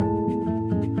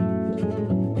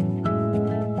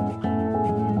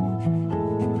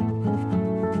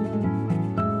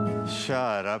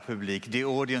kära publik, the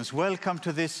audience, welcome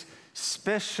to this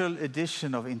special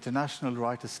edition of International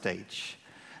Writer Stage.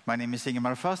 My name is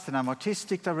Ingemar Fast and I'm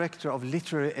Artistic Director of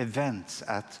Literary Events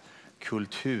at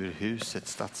Kulturhuset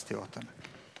Stadsteatern.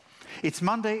 It's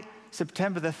Monday,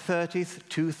 September the 30th,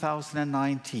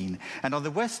 2019, and on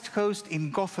the West Coast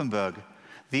in Gothenburg,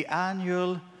 the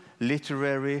annual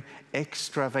literary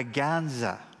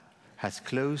extravaganza has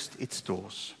closed its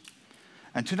doors.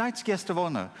 And tonight's guest of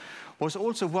honor was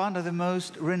also one of the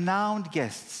most renowned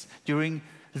guests during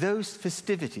those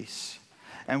festivities.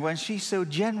 And when she so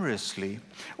generously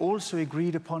also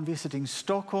agreed upon visiting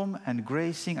Stockholm and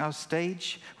gracing our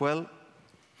stage, well,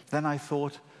 then I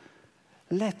thought,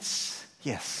 let's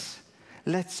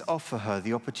offer her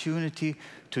the opportunity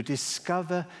to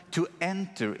discover, to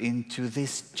enter into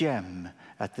this gem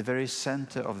at the very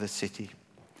center of the city,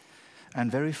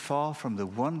 and very far from the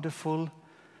wonderful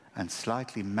and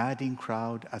slightly madding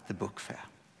crowd at the book fair.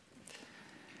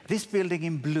 This building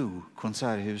in blue,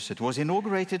 Konserthuset, was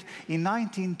inaugurated in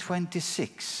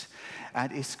 1926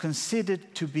 and is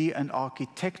considered to be an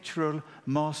architectural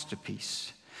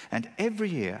masterpiece. And every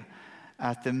year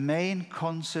at the main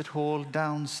concert hall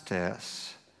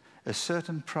downstairs, a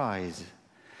certain prize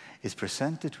is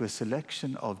presented to a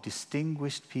selection of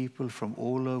distinguished people from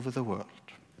all over the world.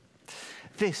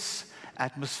 This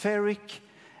atmospheric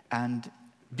and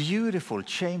beautiful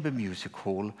chamber music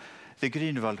hall, the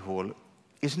Grünewald Hall,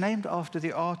 is named after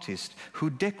the artist who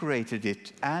decorated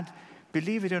it, and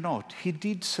believe it or not, he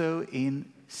did so in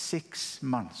 6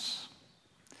 months.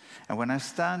 And when I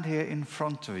stand here in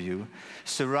front of you,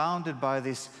 surrounded by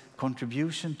this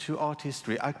contribution to art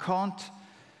history, I can't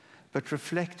but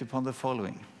reflect upon the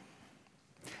following.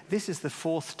 This is the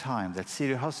 4th time that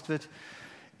Siri Hustvedt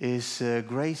is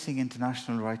gracing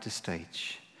International Writer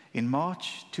Stage. In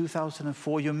March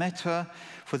 2004, you met her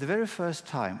for the very first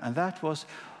time, and that was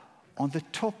on the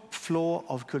top floor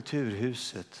of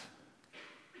Kulturhuset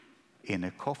in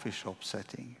a coffee shop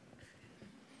setting.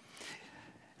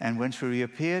 And when she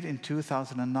reappeared in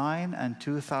 2009 and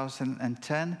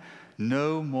 2010,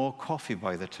 no more coffee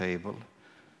by the table.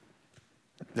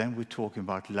 Then we're talking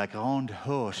about La Grande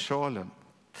Hörsalen.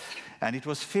 And it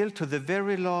was filled to the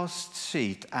very last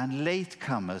seat, and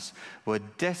latecomers were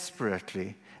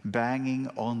desperately banging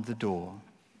on the door.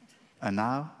 And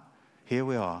now, here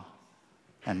we are.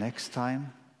 And next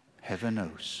time, heaven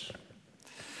knows.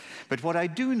 But what I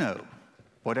do know,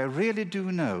 what I really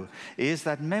do know, is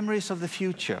that Memories of the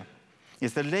Future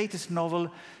is the latest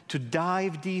novel to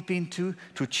dive deep into,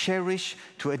 to cherish,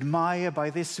 to admire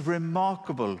by this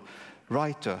remarkable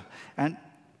writer. And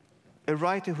a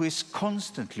writer who is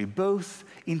constantly, both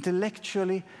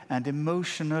intellectually and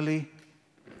emotionally,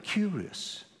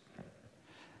 curious.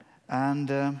 And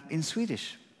in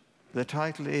Swedish, the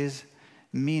title is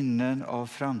Minnen av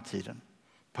framtiden,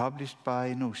 published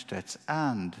by Norstedts.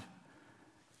 And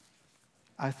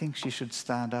I think she should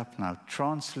stand up now,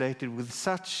 translated with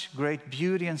such great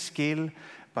beauty and skill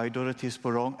by Dorothy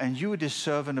Sporrong, and you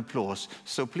deserve an applause.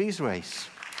 So please raise.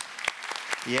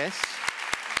 Yes.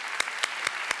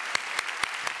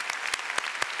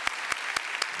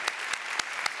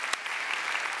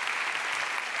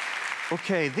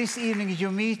 Okay, this evening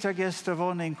you meet our guest of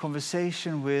honor in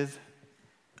conversation with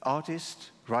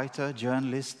artist, writer,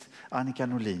 journalist Annika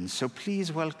Norlin. So please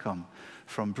welcome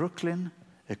from Brooklyn,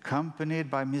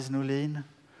 accompanied by Ms. Norlin,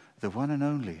 the one and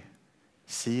only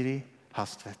Siri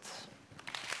Hustvedt.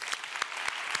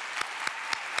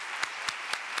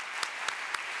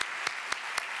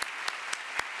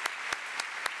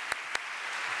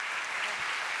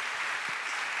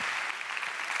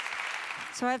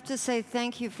 So I have to say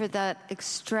thank you for that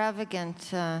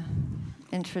extravagant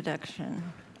introduction.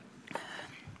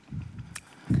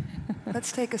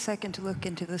 Let's take a second to look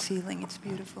into the ceiling. It's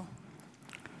beautiful.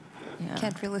 Yeah.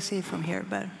 Can't really see from here,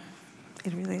 but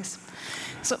it really is.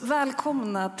 Så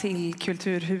välkomna till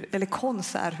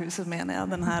Konserthuset menar jag,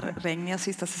 den här regniga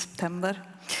sista september.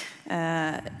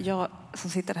 Jag som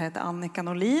sitter här heter Annika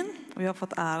Norlin och jag har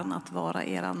fått äran att vara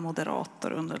er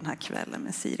moderator under den här kvällen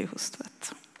med Siri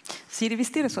Hustvedt. Siri,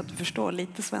 visst är det så att du förstår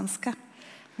lite svenska?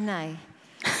 Nej.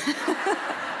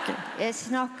 Okay. Jag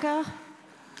snackar,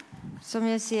 som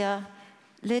jag säger,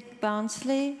 lite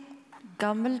barnslig,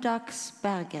 gammeldags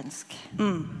bergensk.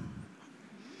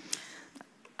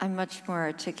 I'm much more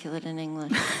articulate in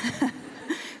English.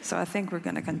 So I think we're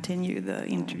going to continue the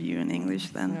interview in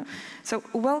English then. Yeah. So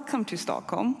welcome to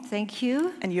Stockholm. Thank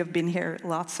you. And you have been here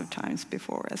lots of times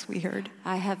before, as we heard.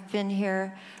 I have been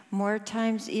here more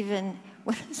times even.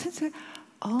 What is it?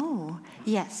 Oh,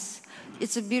 yes.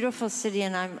 It's a beautiful city,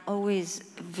 and I'm always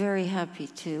very happy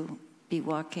to be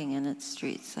walking in its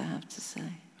streets, I have to say.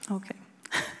 Okay.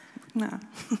 No.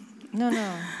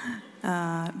 No.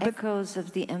 But Echoes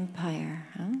of the empire.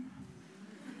 Huh?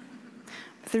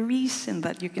 the reason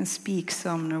that you can speak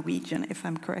some Norwegian, if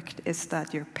I'm correct, is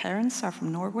that your parents are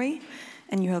from Norway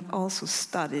and you have also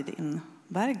studied in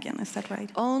Bergen, is that right?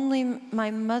 Only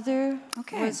my mother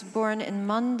Okay. was born in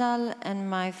Mandal, and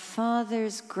my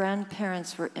father's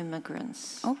grandparents were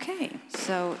immigrants. Okay.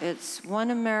 So it's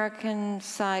one American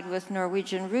side with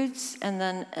Norwegian roots, and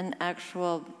then an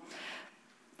actual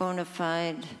bona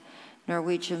fide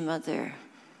Norwegian mother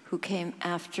who came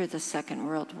after the Second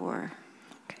World War.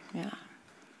 Okay. Yeah.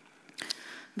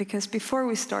 Because before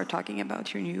we start talking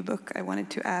about your new book, I wanted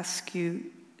to ask you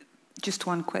just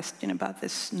one question about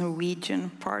this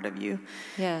Norwegian part of you.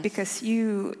 Yes. Because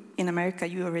you, in America,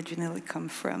 you originally come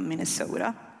from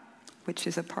Minnesota, which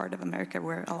is a part of America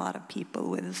where a lot of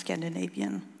people with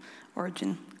Scandinavian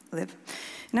origin live.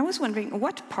 And I was wondering,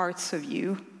 what parts of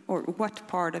you, or what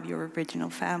part of your original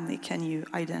family can you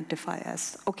identify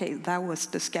as, okay, that was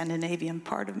the Scandinavian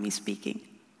part of me speaking?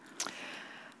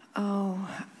 Oh,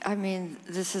 I mean,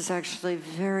 this is actually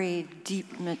very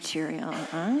deep material.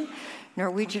 Huh?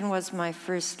 Norwegian was my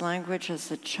first language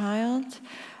as a child.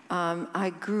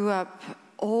 I grew up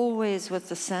always with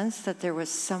the sense that there was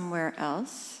somewhere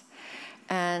else.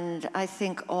 And I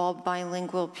think all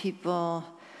bilingual people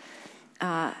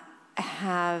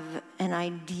have an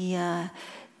idea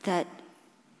that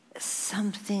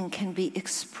something can be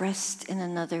expressed in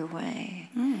another way.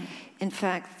 In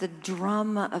fact, the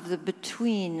drama of the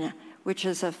between, which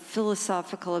is a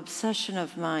philosophical obsession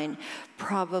of mine,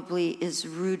 probably is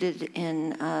rooted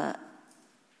in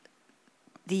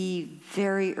the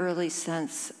very early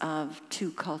sense of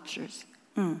two cultures.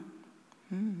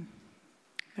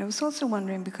 I was also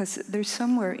wondering, because there's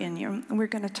somewhere in your, and we're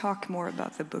going to talk more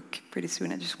about the book pretty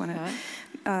soon. I just want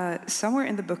to, somewhere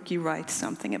in the book you write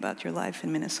something about your life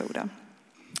in Minnesota.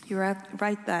 You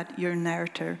write that your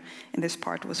narrator in this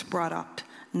part was brought up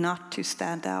not to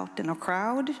stand out in a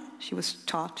crowd. She was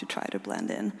taught to try to blend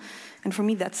in. And for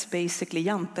me, that's basically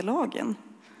jantelagen.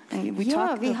 And we Ja,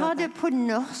 talked vi har about det that. på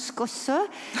norsk også,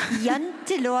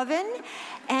 janteloven.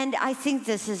 And I think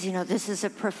this is a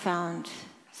profound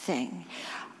thing.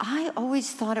 I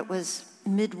always thought it was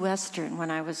Midwestern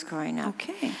when I was growing up.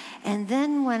 Okay. And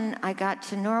then when I got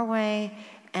to Norway,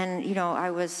 and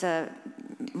I was a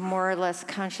more or less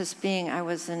conscious being, I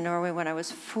was in Norway when I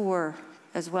was 4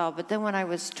 as well. But then when I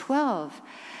was 12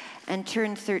 and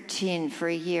turned 13 for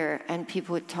a year, and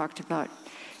people had talked about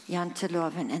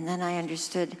janteloven, and then I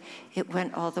understood it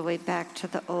went all the way back to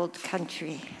the old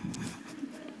country.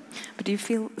 But do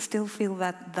you still feel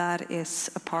that that is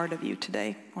a part of you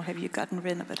today? Or have you gotten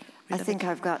rid of it? I think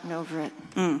I've gotten over it.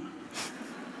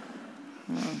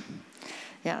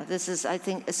 Yeah, this is, I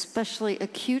think, especially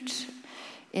acute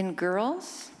in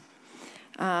girls.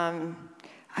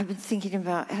 I've been thinking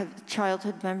about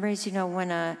childhood memories,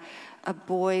 when a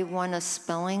boy won a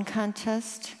spelling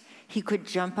contest. He could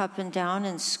jump up and down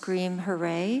and scream,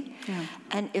 hooray. Yeah.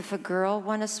 And if a girl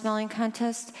won a spelling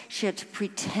contest, she had to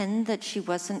pretend that she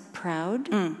wasn't proud.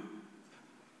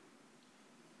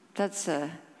 That's a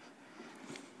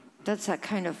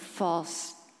kind of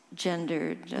false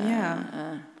gendered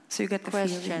so you get the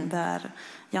question. feeling that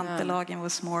jantelagen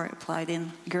was more applied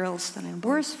in girls than in boys.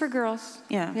 Worse for girls.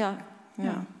 Yeah.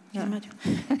 Yeah.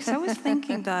 Because I was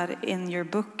thinking that in your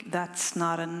book, that's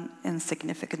not an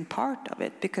insignificant part of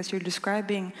it, because you're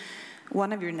describing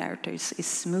one of your narrators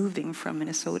is moving from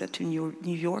Minnesota to New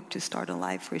York to start a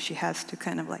life where she has to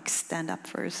kind of like stand up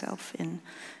for herself in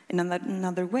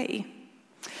another way.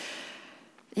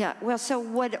 Yeah, well, so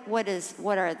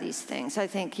what are these things? I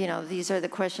think, these are the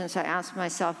questions I ask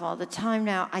myself all the time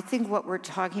now. I think what we're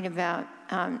talking about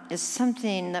is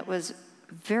something that was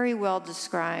very well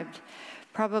described,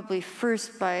 probably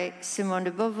first by Simone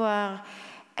de Beauvoir,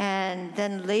 and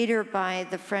then later by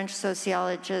the French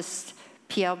sociologist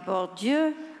Pierre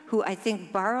Bourdieu, who I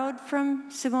think borrowed from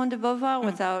Simone de Beauvoir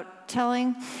without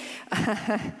telling,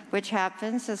 which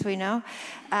happens, as we know,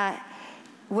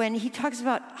 when he talks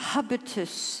about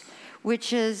habitus,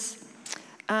 which is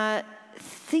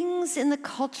things in the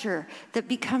culture that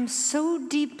become so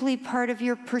deeply part of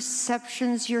your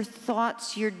perceptions, your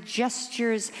thoughts, your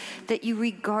gestures, that you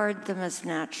regard them as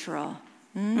natural.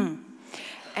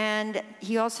 And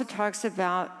he also talks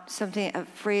about a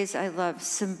phrase I love,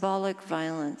 symbolic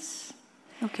violence.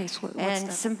 Okay, so what's And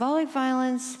that? symbolic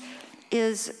violence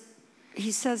is,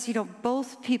 he says,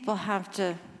 both people have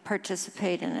to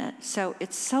participate in it. So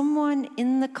it's someone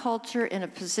in the culture in a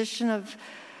position of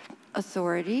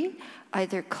authority,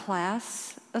 either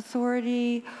class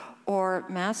authority or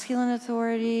masculine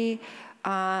authority,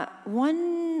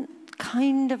 one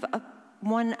kind of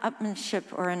one upmanship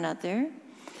or another,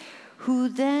 who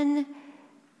then,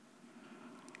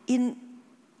 in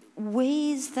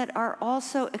ways that are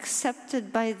also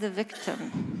accepted by the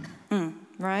victim,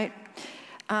 right,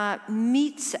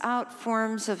 meets out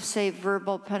forms of, say,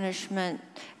 verbal punishment,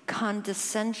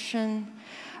 condescension,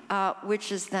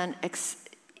 which is then,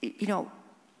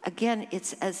 again,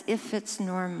 it's as if it's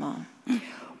normal.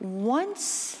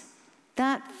 Once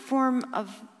that form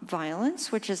of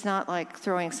violence, which is not like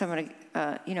throwing someone,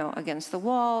 against the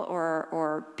wall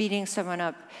or beating someone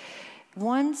up,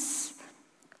 once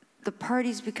the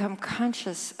parties become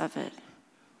conscious of it,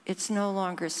 it's no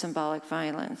longer symbolic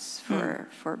violence for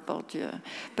Bourdieu.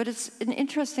 But it's an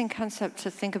interesting concept to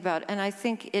think about, and I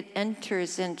think it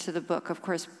enters into the book. Of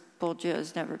course, Bourdieu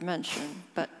is never mentioned,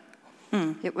 but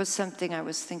it was something I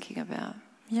was thinking about.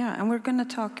 Yeah, and we're going to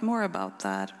talk more about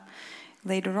that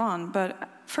later on. But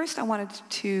first I wanted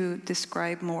to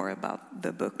describe more about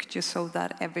the book, just so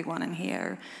that everyone in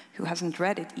here who hasn't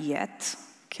read it yet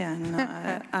can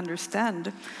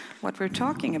understand what we're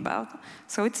talking about.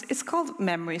 So it's called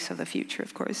Memories of the Future,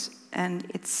 of course, and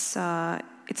it's a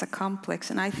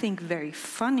complex and I think very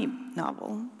funny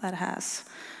novel that has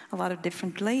a lot of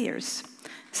different layers.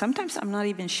 Sometimes I'm not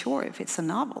even sure if it's a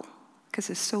novel because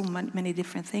there's so many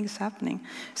different things happening.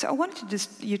 So I wanted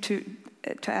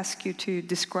to ask you to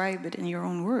describe it in your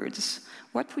own words.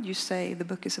 What would you say the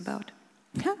book is about?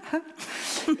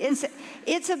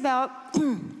 It's about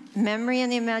memory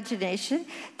and the imagination.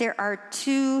 There are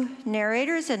two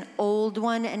narrators, an old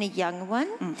one and a young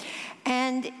one.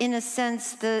 And in a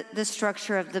sense, the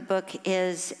structure of the book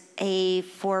is a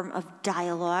form of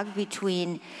dialogue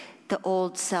between the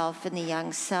old self and the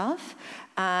young self.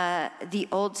 The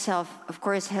old self, of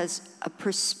course, has a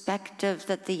perspective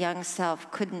that the young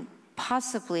self couldn't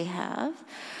possibly have.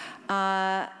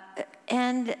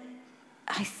 And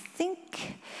I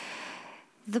think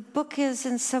the book is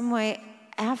in some way,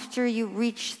 after you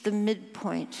reach the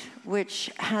midpoint, which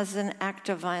has an act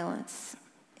of violence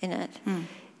in it,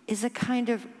 is a kind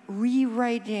of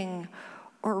rewriting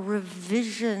or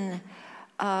revision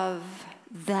of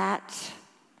that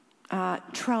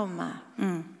trauma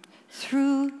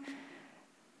through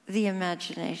the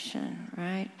imagination,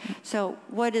 right? So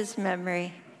what is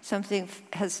memory? Something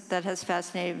that has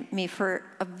fascinated me for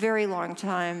a very long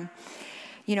time.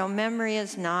 You know, memory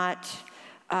is not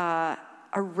a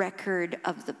record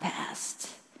of the past.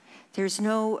 There's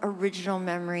no original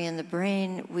memory in the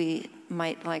brain. We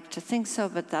might like to think so,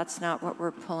 but that's not what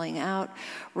we're pulling out.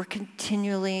 We're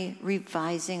continually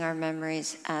revising our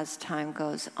memories as time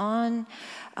goes on.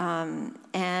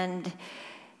 And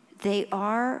they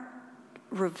are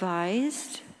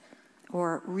revised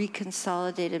or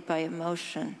reconsolidated by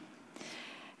emotion.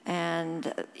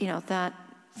 And,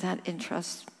 that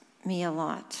interests me a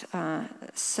lot.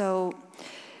 So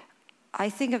I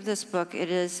think of this book, it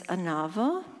is a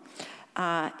novel.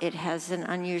 It has an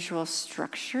unusual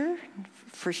structure,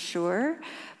 for sure,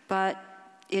 but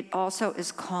it also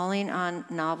is calling on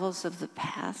novels of the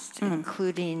past,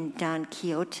 including Don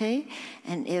Quixote.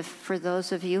 And if, for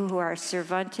those of you who are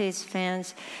Cervantes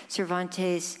fans,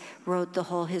 Cervantes wrote the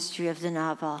whole history of the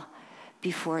novel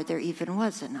before there even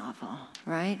was a novel,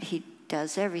 right? He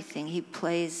does everything. He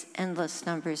plays endless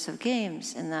numbers of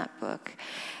games in that book.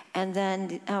 And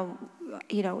then,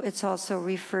 it also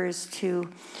refers to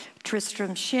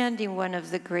Tristram Shandy, one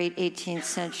of the great 18th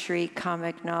century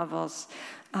comic novels,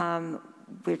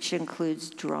 which includes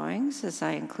drawings, as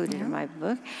I included in my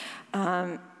book,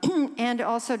 and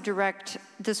also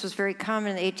this was very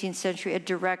common in the 18th century, a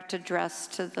direct address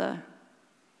to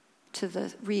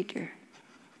the reader.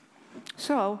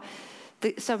 So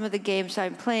some of the games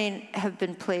I'm playing have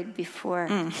been played before.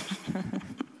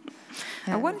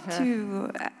 I wanted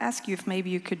to ask you if maybe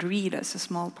you could read us a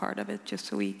small part of it, just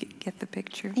so we could get the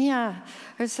picture. Yeah,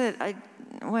 there's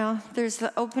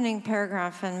the opening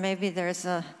paragraph, and maybe there's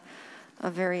a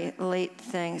very late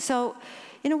thing. So,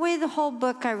 in a way, the whole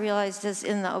book, I realized, is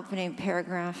in the opening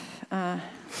paragraph.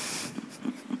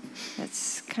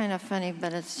 It's kind of funny,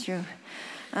 but it's true.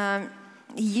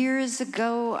 Years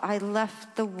ago, I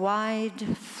left the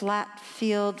wide, flat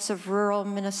fields of rural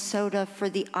Minnesota for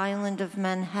the island of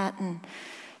Manhattan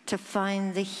to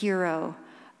find the hero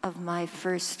of my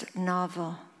first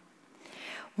novel.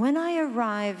 When I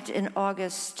arrived in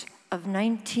August of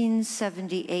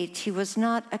 1978, he was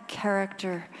not a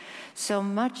character so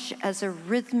much as a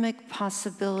rhythmic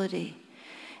possibility,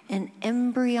 an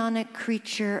embryonic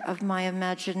creature of my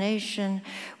imagination,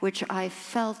 which I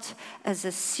felt as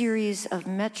a series of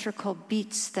metrical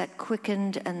beats that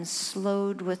quickened and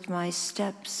slowed with my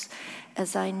steps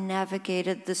as I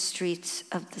navigated the streets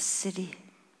of the city.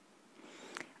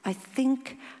 I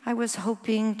think I was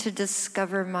hoping to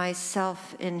discover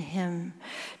myself in him,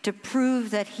 to prove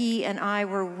that he and I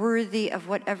were worthy of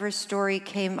whatever story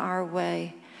came our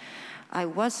way. I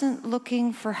wasn't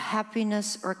looking for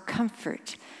happiness or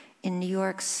comfort in New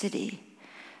York City.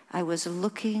 I was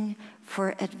looking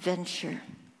for adventure.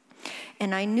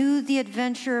 And I knew the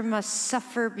adventurer must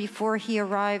suffer before he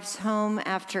arrives home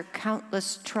after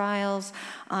countless trials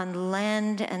on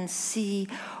land and sea,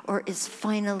 or is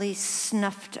finally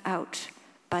snuffed out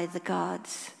by the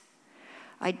gods.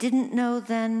 I didn't know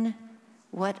then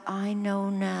what I know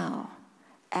now.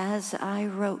 As I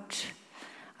wrote,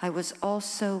 I was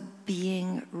also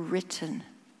being written.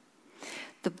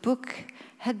 The book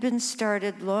had been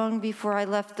started long before I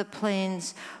left the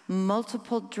plains.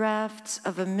 Multiple drafts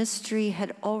of a mystery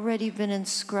had already been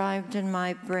inscribed in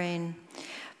my brain.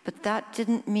 But that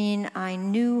didn't mean I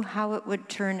knew how it would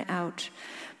turn out.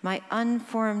 My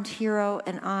unformed hero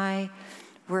and I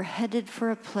were headed for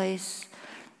a place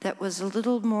that was a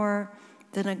little more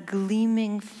than a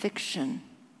gleaming fiction,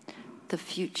 the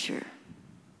future.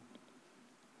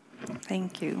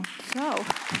 Thank you.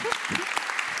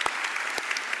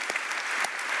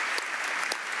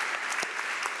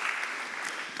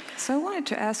 So I wanted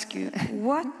to ask you,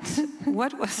 what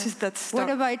was it that started?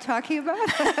 What am I talking about?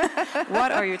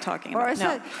 What are you talking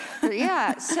about?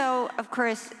 Yeah, so of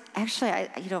course, actually,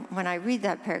 when I read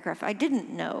that paragraph, I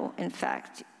didn't know, in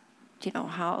fact,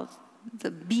 how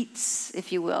the beats,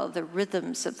 if you will, the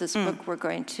rhythms of this book were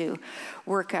going to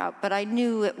work out. But I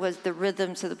knew the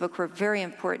rhythms of the book were very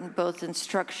important, both in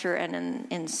structure and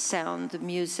in sound, the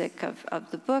music of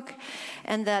the book,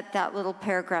 and that little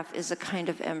paragraph is a kind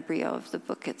of embryo of the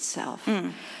book itself.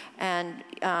 And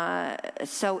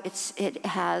so it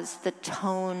has the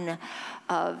tone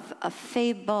of a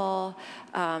fable.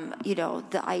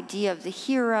 The idea of the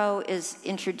hero is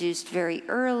introduced very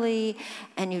early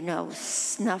and,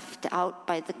 snuffed out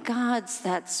by the gods.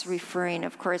 That's referring,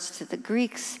 of course, to the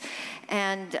Greeks.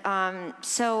 And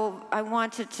so I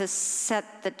wanted to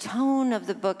set the tone of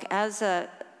the book as a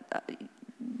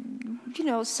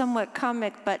somewhat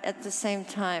comic, but at the same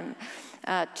time,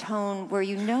 tone where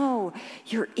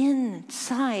you're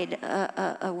inside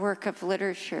a work of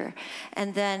literature.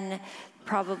 And then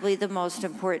probably the most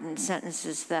important sentence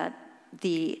is that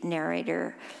the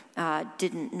narrator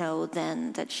didn't know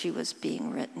then that she was being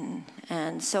written.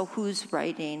 And so who's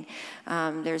writing?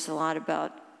 There's a lot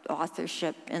about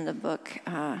authorship in the book,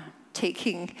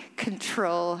 taking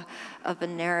control of a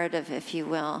narrative, if you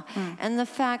will. And the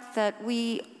fact that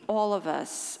all of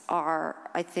us are,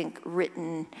 I think,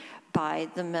 written by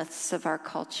the myths of our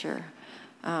culture.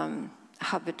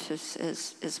 Habitus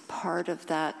is part of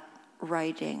that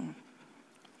writing.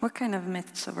 What kind of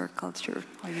myths of our culture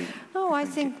are you? I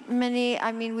think many,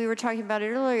 we were talking about it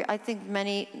earlier, I think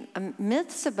many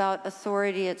myths about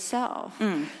authority itself.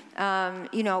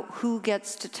 Who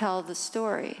gets to tell the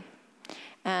story?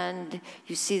 And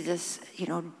you see this,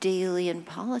 daily in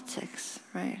politics,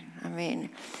 right?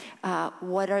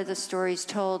 What are the stories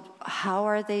told? How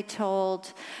are they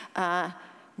told?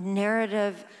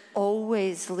 Narrative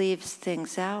always leaves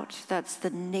things out. That's the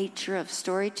nature of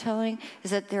storytelling,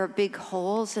 is that there are big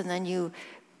holes and then you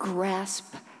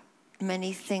grasp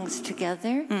many things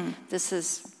together. This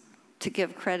is, to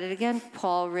give credit again,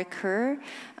 Paul Ricoeur,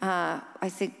 I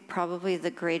think probably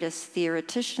the greatest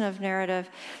theoretician of narrative.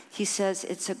 He says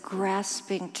it's a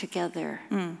grasping together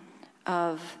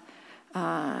of,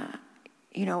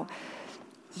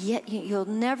 yet you'll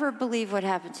never believe what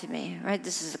happened to me, right?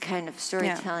 This is a kind of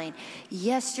storytelling.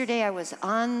 Yeah. Yesterday I was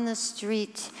on the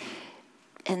street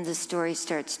and the story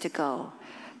starts to go.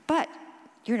 But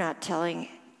you're not telling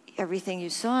everything you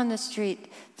saw on the street.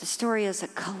 The story is a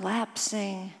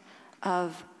collapsing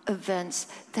of events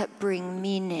that bring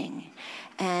meaning.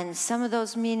 And some of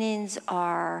those meanings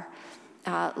are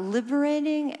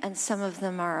liberating and some of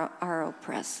them are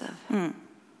oppressive.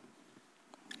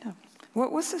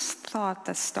 What was this thought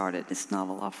that started this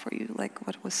novel off for you? Like,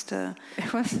 what was the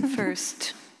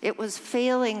first? It was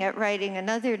failing at writing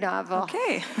another novel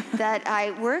that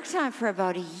I worked on for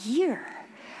about a year.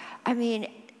 And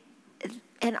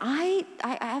I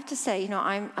have to say,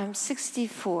 I'm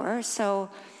 64, so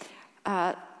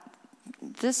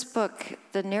this book,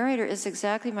 the narrator is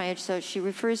exactly my age, so she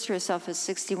refers to herself as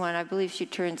 61. I believe she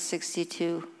turned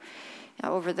 62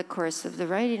 over the course of the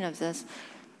writing of this.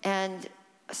 And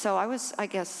so I was, I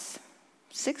guess,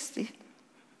 60.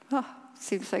 Oh,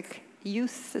 seems like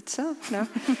youth itself, no?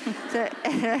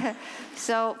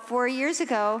 So 4 years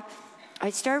ago, I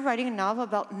started writing a novel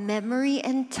about memory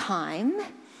and time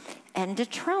and a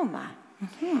trauma.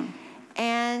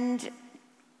 And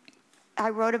I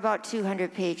wrote about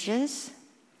 200 pages,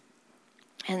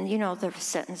 And, you know, the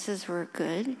sentences were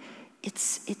good. It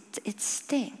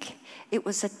stank. It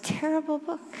was a terrible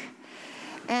book.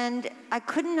 And I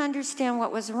couldn't understand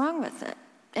what was wrong with it.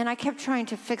 And I kept trying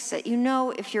to fix it. You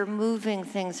know, if you're moving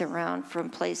things around from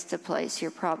place to place,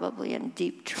 you're probably in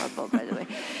deep trouble, by the way.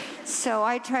 So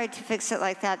I tried to fix it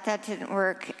like that. That didn't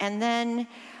work. And then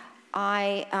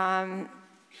I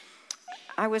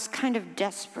was kind of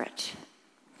desperate.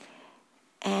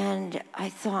 And I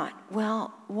thought,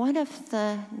 well, what if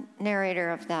the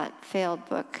narrator of that failed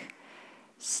book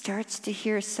starts to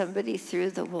hear somebody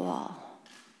through the wall?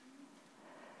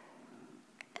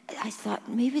 I thought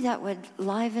maybe that would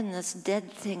liven this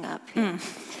dead thing up here.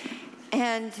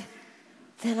 And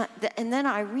then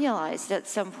I realized at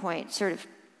some point, sort of,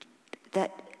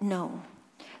 that no,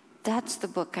 that's the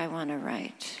book I want to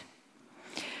write.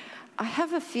 I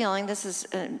have a feeling, this is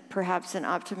perhaps an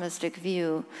optimistic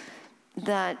view,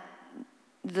 that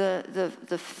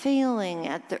the failing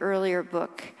at the earlier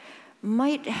book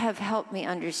might have helped me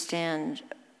understand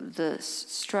the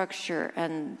structure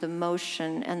and the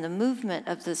motion and the movement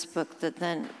of this book that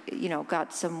then, you know,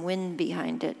 got some wind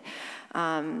behind it.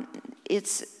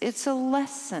 It's a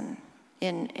lesson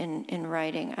in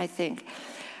writing, I think.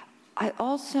 I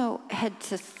also had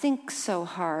to think so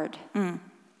hard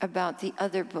about the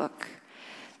other book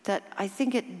that I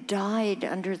think it died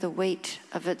under the weight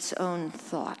of its own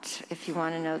thought, if you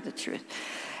want to know the truth.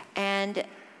 And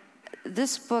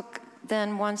this book,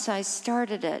 then, once I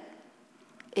started it,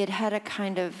 it had a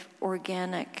kind of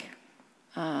organic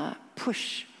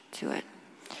push to it.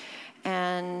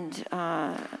 And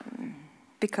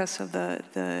because of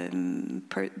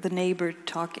the neighbor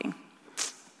talking,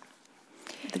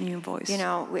 the new voice. You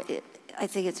know, I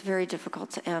think it's very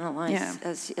difficult to analyze,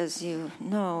 as you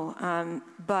know.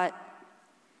 But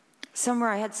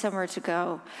I had somewhere to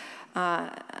go.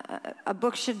 A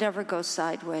book should never go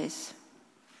sideways.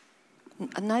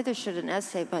 Neither should an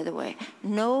essay, by the way.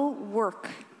 No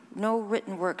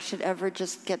written work should ever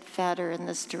just get fatter in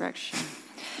this direction.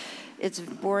 It's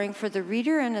boring for the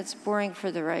reader and it's boring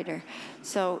for the writer.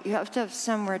 So you have to have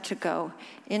somewhere to go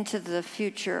into the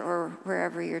future or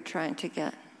wherever you're trying to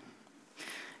get.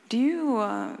 Do you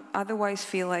otherwise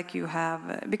feel like you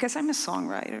have, because I'm a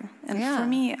songwriter, and for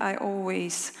me, I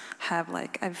always have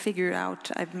I've figured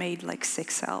out, I've made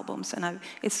 6 albums, and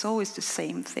it's always the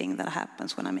same thing that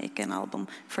happens when I make an album.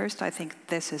 First, I think,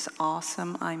 this is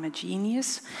awesome, I'm a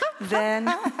genius. Then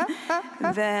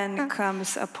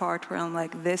comes a part where I'm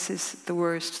like, this is the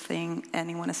worst thing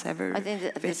anyone has ever I think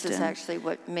that this is actually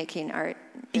what making art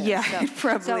is. Yeah, it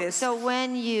probably is. So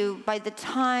by the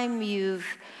time you've,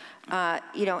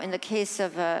 in the case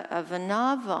of a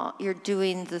novel, you're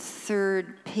doing the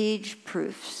 3rd page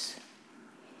proofs.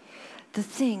 The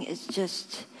thing is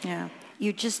just,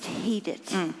 you just hate it.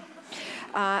 So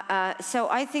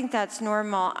I think that's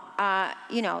normal.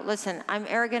 Listen, I'm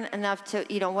arrogant enough to,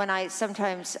 when I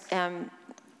sometimes am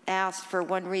asked for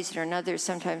one reason or another,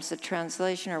 sometimes the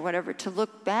translation or whatever, to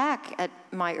look back at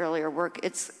my earlier work,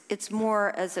 it's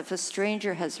more as if a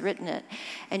stranger has written it,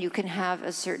 and you can have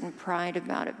a certain pride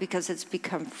about it because it's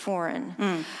become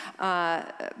foreign.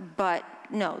 But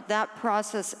no, that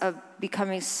process of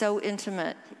becoming so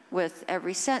intimate with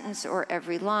every sentence or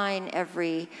every line,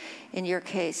 in your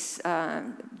case,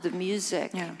 the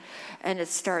music, and it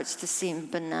starts to seem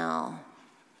banal.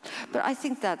 But I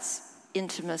think that's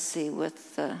intimacy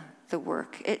with the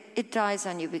work. It dies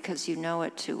on you because you know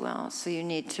it too well, so you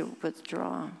need to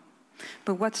withdraw.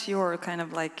 But what's your kind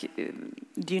of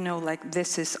do you know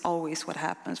this is always what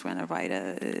happens when I write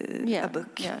a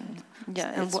book? Yeah.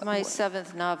 It's my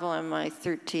 7th novel and my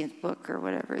 13th book or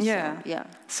whatever. Yeah.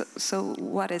 So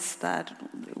what is that?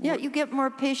 Yeah, you get more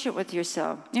patient with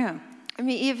yourself. Yeah. I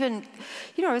mean, even,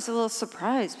 I was a little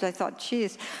surprised. I thought,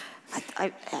 geez,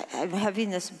 I'm having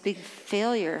this big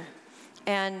failure.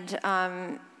 And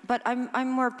but I'm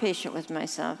more patient with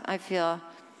myself. I feel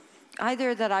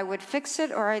either that I would fix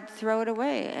it or I'd throw it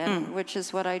away, and which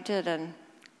is what I did, and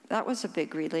that was a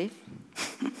big relief.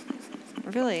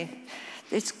 Really,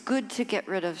 it's good to get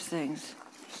rid of things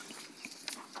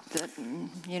that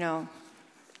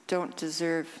don't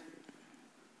deserve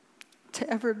to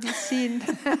ever be seen.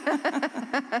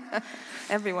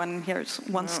 Everyone here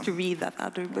wants to read that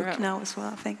other book now as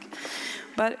well, I think.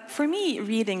 But for me,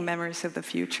 reading Memories of the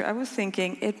Future, I was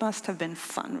thinking it must have been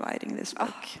fun writing this book.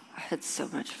 Oh, I had so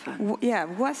much fun.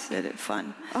 Was it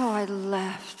fun? Oh, I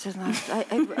laughed and laughed. I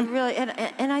really,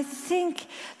 and I think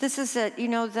this is it.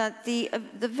 That the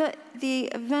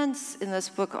events in this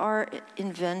book are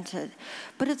invented,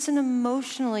 but it's an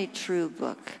emotionally true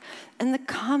book, and the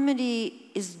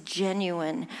comedy is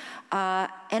genuine,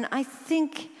 and I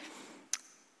think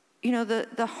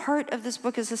the heart of this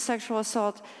book is a sexual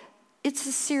assault. It's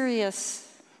a serious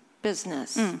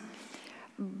business.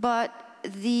 But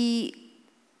the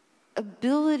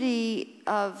ability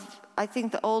of, I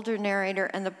think, the older narrator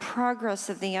and the progress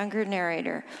of the younger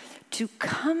narrator to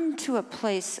come to a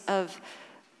place of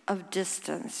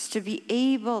distance, to be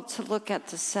able to look at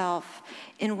the self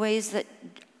in ways that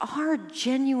are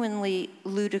genuinely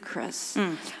ludicrous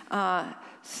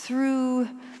through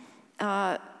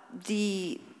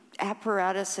the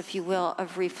apparatus, if you will,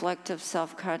 of reflective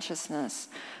self-consciousness.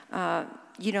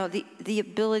 The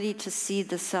ability to see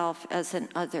the self as an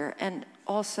other and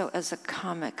also as a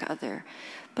comic other,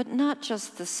 but not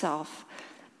just the self,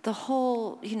 the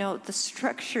whole, the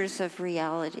structures of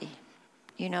reality.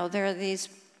 There are these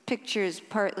pictures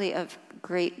partly of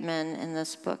great men in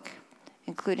this book,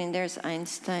 including there's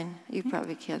Einstein. You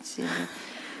probably can't see him.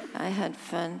 I had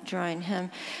fun drawing him.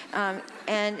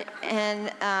 And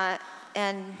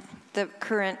the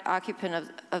current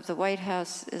occupant of the White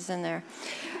House is in there.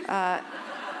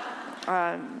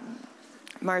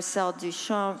 Marcel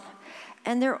Duchamp.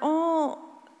 And they're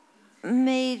all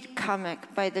made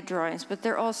comic by the drawings, but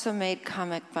they're also made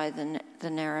comic by the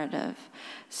narrative.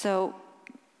 So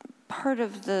part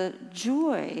of the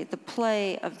joy, the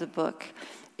play of the book,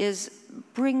 is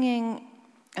bringing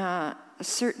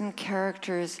certain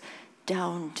characters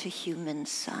down to human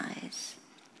size.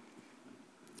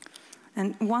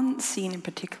 And one scene in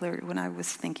particular, when I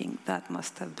was thinking that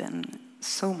must have been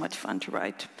so much fun to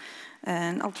write,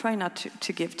 and I'll try not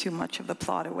to give too much of the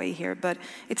plot away here, but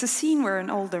it's a scene where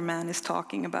an older man is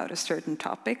talking about a certain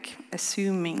topic,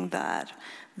 assuming that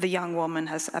the young woman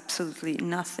has absolutely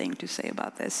nothing to say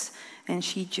about this, and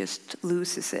she just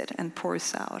loses it and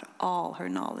pours out all her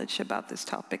knowledge about this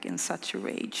topic in such a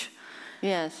rage.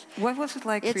 Yes. What was it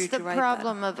like for you to write that? It's the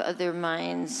problem of other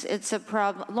minds. It's a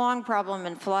long problem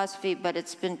in philosophy, but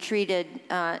it's been treated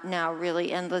now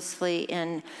really endlessly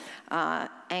in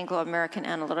Anglo-American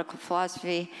analytical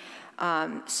philosophy.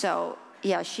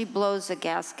 She blows a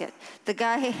gasket. The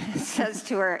guy says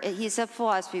to her, he's a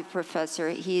philosophy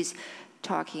professor, he's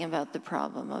talking about the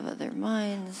problem of other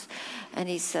minds, and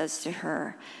he says to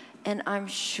her, and I'm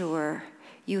sure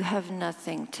you have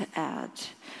nothing to add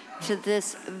to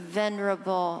this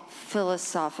venerable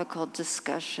philosophical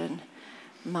discussion,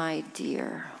 my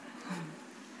dear.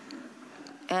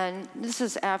 And this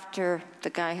is after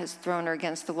the guy has thrown her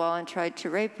against the wall and tried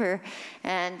to rape her,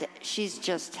 and she's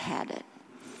just had it.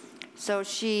 So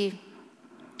she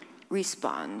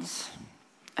responds.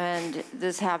 And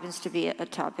this happens to be a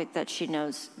topic that she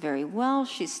knows very well.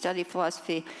 She studied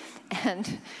philosophy,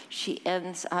 and she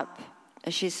ends up,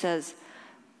 she says,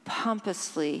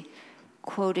 pompously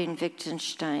quoting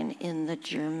Wittgenstein in the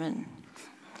German.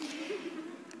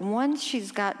 Once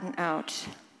she's gotten out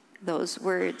those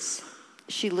words,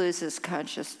 she loses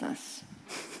consciousness.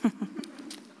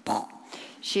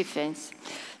 She faints.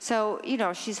 So,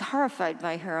 she's horrified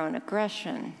by her own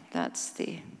aggression. That's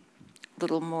the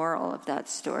little moral of that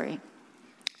story.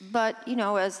 But,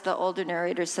 as the older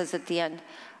narrator says at the end,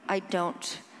 I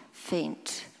don't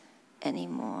faint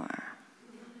anymore.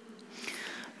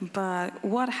 But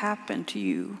what happened to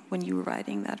you when you were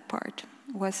writing that part?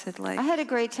 Was it like... I had a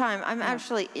great time. I'm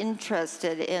actually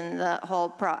interested in the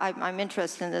whole... I'm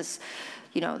interested in this,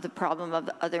 the problem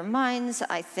of other minds.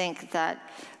 I think that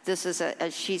this is,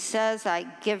 as she says, I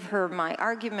give her my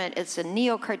argument. It's a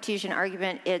neo-Cartesian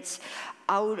argument. It's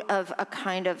out of a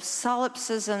kind of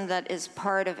solipsism that is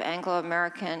part of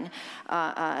Anglo-American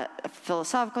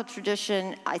philosophical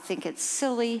tradition. I think it's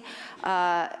silly.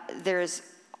 There's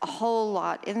a whole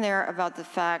lot in there about the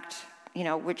fact,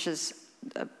 which is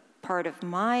a part of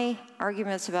my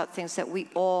arguments about things, that we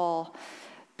all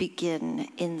begin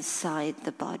inside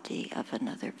the body of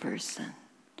another person.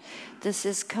 This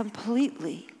is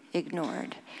completely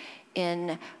ignored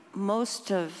in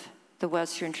most of the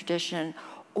Western tradition,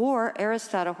 or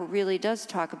Aristotle, who really does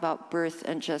talk about birth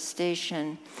and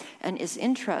gestation and is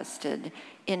interested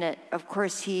in it. Of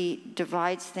course, he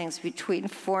divides things between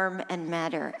form and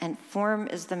matter, and form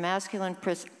is the masculine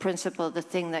principle, the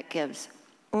thing that gives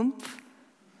oomph,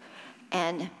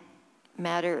 and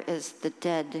matter is the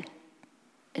dead,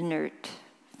 inert,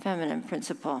 feminine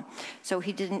principle. So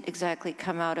he didn't exactly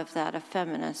come out of that a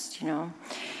feminist,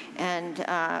 And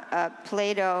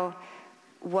Plato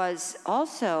was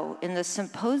also in the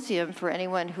symposium, for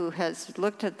anyone who has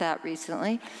looked at that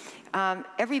recently,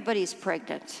 everybody's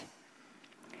pregnant.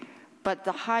 But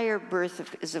the higher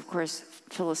birth is, of course,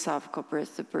 philosophical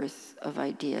birth, the birth of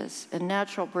ideas. And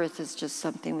natural birth is just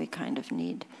something we kind of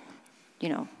need,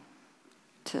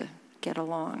 to get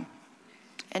along.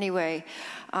 Anyway,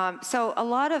 so a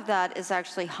lot of that is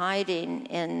actually hiding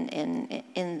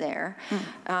in there.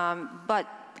 But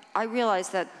I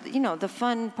realized that, the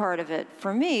fun part of it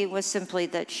for me was simply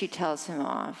that she tells him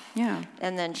off. Yeah.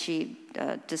 And then she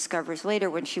discovers later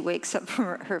when she wakes up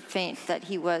from her faint that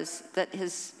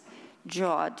his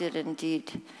jaw did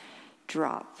indeed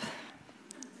drop.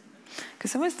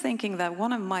 Because I was thinking that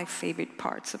one of my favorite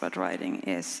parts about writing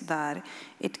is that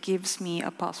it gives me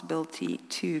a possibility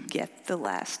to get the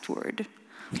last word.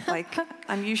 Like,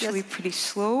 I'm usually pretty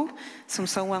slow, so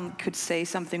someone could say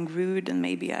something rude and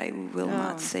maybe I will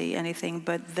not say anything.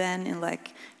 But then in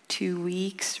like 2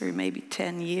 weeks or maybe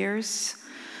 10 years,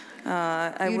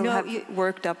 I will have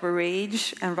worked up a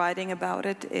rage, and writing about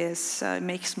it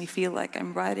makes me feel like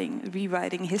I'm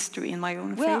rewriting history in my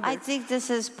own favor. Well, I think this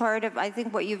is part of, I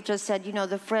think what you've just said,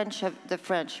 the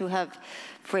French who have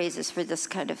phrases for this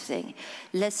kind of thing.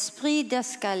 L'esprit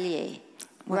d'escalier,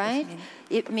 right?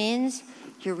 It means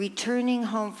you're returning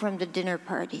home from the dinner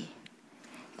party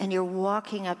and you're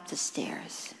walking up the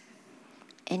stairs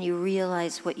and you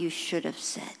realize what you should have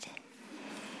said.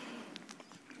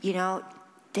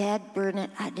 Dad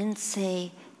Burnett, I didn't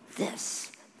say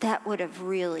this. That would have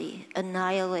really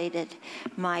annihilated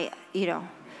my,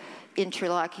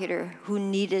 interlocutor who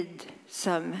needed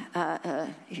some,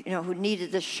 who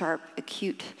needed the sharp,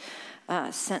 acute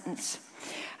sentence.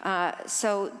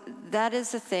 So that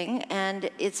is the thing, and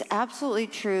it's absolutely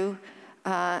true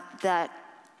that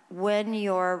when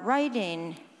you're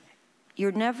writing,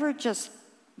 you're never just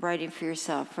writing for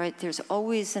yourself, right? There's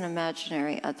always an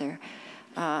imaginary other.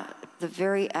 The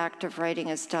very act of writing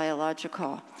is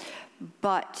dialogical.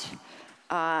 But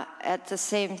at the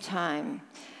same time,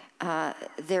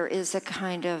 there is a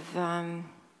kind of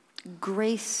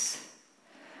grace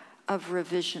of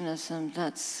revisionism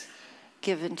that's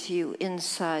given to you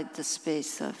inside the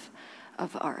space of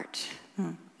art.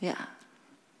 Yeah.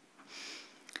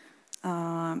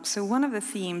 So one of the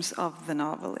themes of the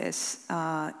novel is,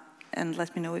 and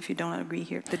let me know if you don't agree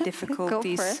here, the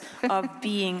difficulties of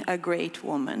being a great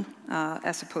woman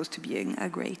as opposed to being a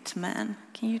great man.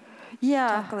 Can you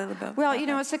talk a little bit about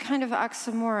that? It's a kind of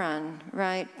oxymoron,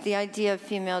 right? The idea of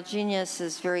female genius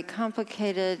is very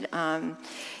complicated.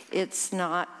 It's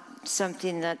not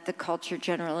something that the culture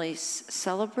generally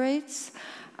celebrates.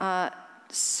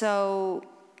 So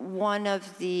one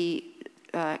of the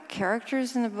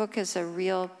characters in the book is a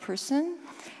real person,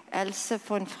 Else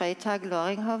von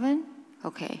Freytag-Loringhoven.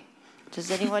 Okay.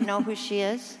 Does anyone know who she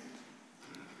is?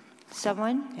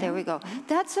 Someone? Yeah. There we go.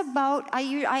 That's about,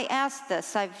 I asked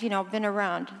this. I've, been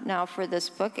around now for this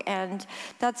book, and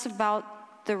that's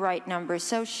about the right number.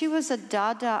 So she was a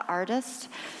Dada artist,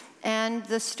 and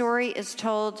the story is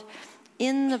told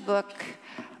in the book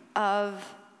of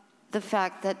the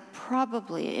fact that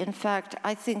probably, in fact,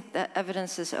 I think the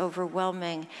evidence is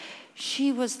overwhelming.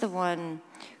 She was the one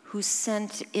who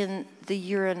sent in the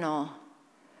urinal,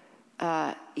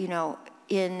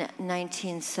 in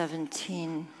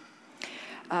 1917,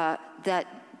 that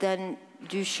then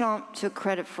Duchamp took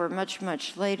credit for much,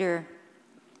 much later.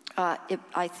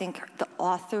 I think the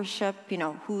authorship,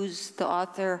 who's the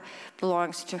author,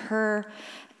 belongs to her.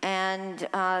 And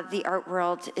the art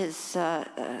world is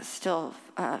still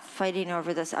fighting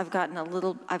over this. I've gotten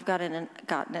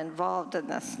involved in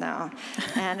this now,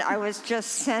 and I was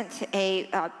just sent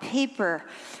a paper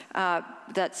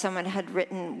that someone had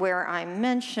written where I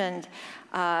mentioned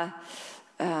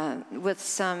with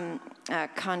some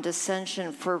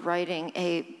condescension for writing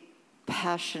a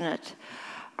passionate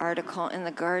article in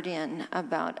The Guardian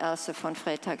about Else von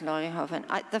Freytag-Loringhoven.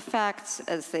 The facts,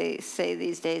 as they say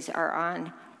these days, are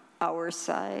on our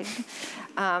side,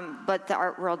 but the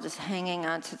art world is hanging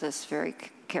on to this very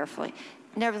carefully.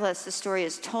 Nevertheless, the story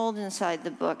is told inside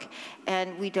the book,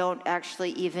 and we don't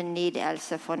actually even need Else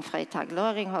von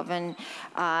Freytag-Loringhoven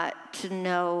to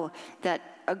know that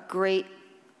a great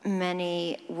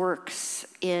many works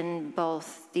in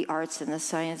both the arts and the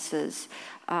sciences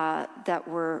that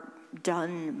were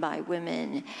done by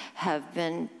women have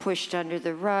been pushed under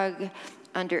the rug,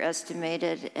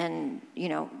 underestimated, and,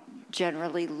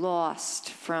 generally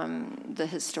lost from the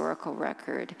historical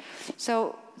record.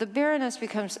 So the Baroness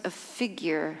becomes a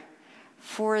figure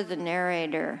for the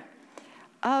narrator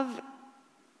of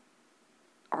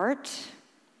art,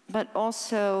 but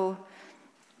also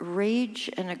rage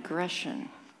and aggression.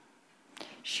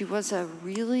 She was a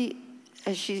really,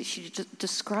 as she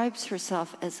describes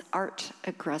herself as art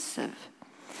aggressive,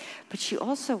 but she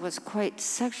also was quite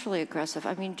sexually aggressive.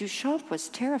 I mean, Duchamp was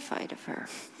terrified of her.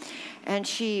 And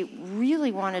she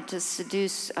really wanted to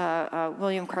seduce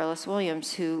William Carlos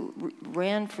Williams, who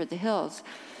ran for the hills.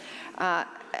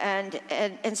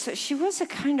 And so she was a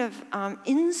kind of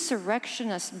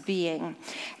insurrectionist being.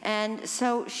 And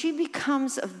so she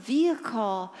becomes a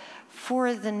vehicle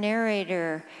for the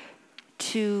narrator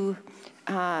to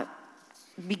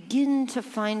begin to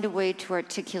find a way to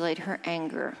articulate her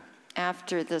anger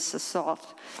after this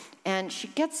assault. And she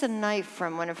gets a knife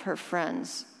from one of her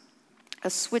friends, a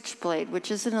switchblade,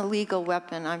 which is an illegal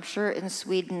weapon, I'm sure in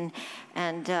Sweden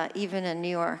and even in New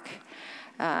York.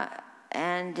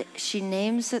 And she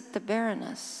names it the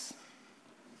Baroness.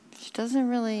 She doesn't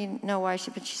really know why,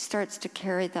 but she starts to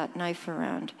carry that knife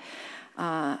around.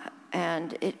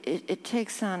 And it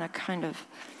takes on a kind of,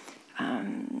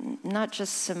 not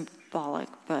just symbolic,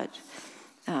 but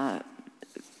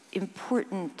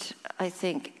important, I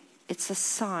think, it's a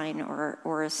sign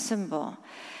or a symbol.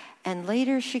 And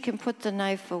later she can put the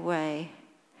knife away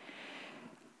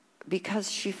because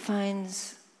she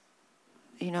finds,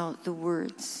 the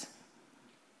words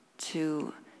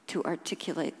to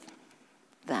articulate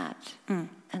that.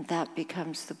 And that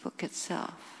becomes the book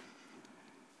itself.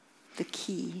 The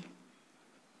key.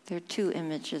 There are two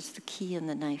images, the key and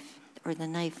the knife, or the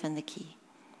knife and the key.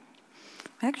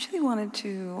 I actually wanted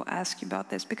to ask you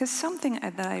about this because something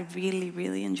that I really,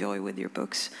 really enjoy with your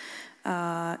books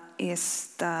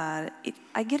is that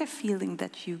I get a feeling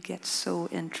that you get so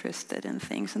interested in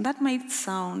things. And that might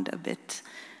sound a bit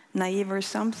naive or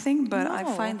something, but No. I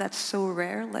find that so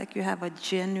rare. Like you have a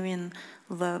genuine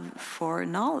love for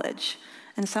knowledge.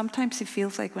 And sometimes it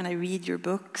feels like when I read your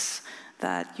books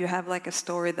that you have like a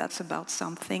story that's about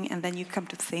something and then you come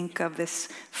to think of this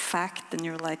fact and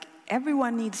you're like,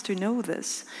 everyone needs to know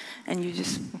this. And you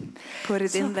just put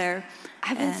it in there.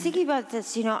 I've been thinking about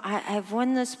this. I've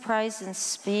won this prize in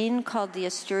Spain called the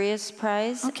Asturias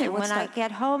Prize. Okay, and what's when that? I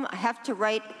get home, I have to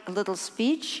write a little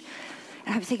speech.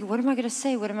 And I'm thinking, what am I going to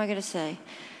say? What am I going to say?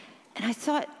 And I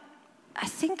thought, I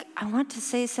think I want to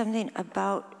say something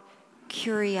about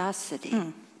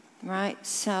curiosity, right?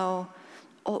 So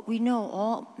we know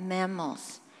all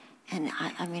mammals, and I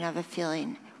have a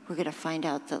feeling we're going to find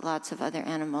out that lots of other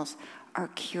animals are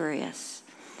curious.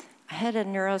 I had a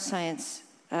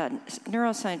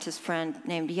neuroscientist friend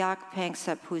named Jaak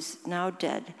Panksepp, who's now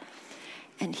dead,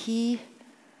 and he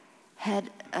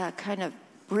had a kind of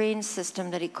brain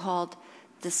system that he called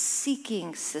the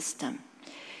seeking system.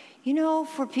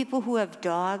 For people who have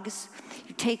dogs,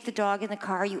 you take the dog in the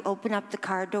car, you open up the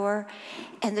car door,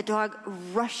 and the dog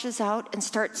rushes out and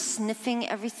starts sniffing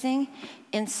everything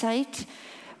in sight.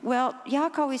 Well,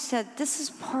 Jaak always said this is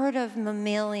part of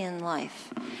mammalian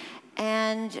life.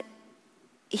 And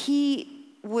he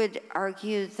would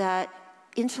argue that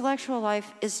intellectual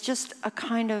life is just a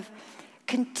kind of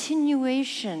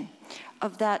continuation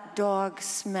of that dog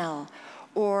smell,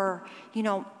 or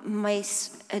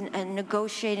mice and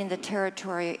negotiating the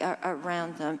territory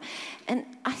around them. And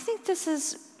I think this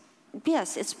is,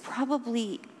 yes, it's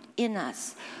probably in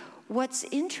us. What's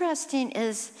interesting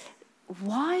is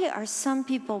why are some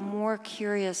people more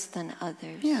curious than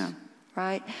others? Yeah.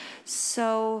 Right?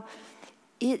 So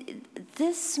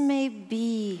this may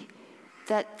be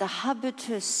that the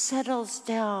habitus settles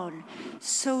down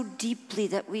so deeply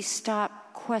that we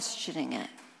stop questioning it.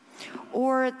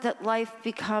 Or that life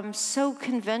becomes so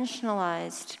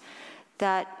conventionalized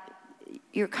that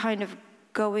you're kind of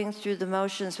going through the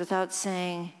motions without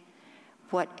saying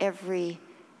what every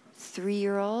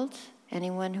 3-year-old,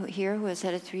 anyone here who has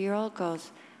had a 3-year-old goes,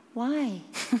 why?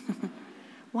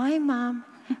 Why, Mom?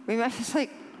 Remember, it's like,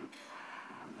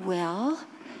 well,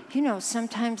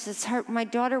 sometimes it's hard. My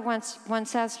daughter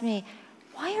once asked me,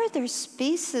 why are there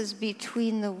spaces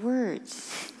between the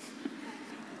words?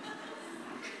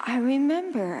 I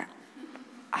remember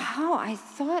how I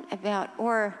thought about,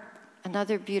 or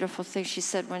another beautiful thing she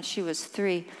said when she was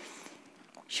 3,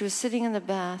 she was sitting in the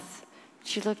bath,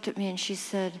 she looked at me and she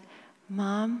said,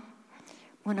 Mom,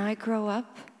 when I grow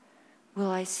up,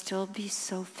 will I still be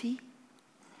Sophie?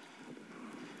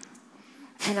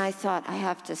 And I thought, I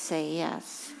have to say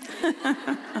yes.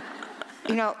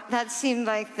 That seemed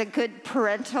like the good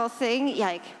parental thing,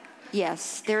 like,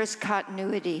 yes, there's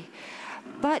continuity.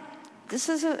 But this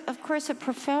is, of course, a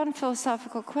profound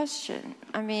philosophical question.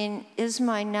 Is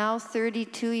my now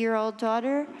 32-year-old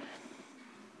daughter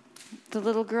the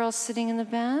little girl sitting in the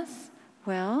bath?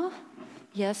 Well,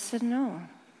 yes and no,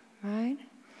 right?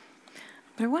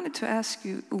 But I wanted to ask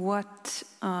you what,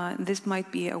 this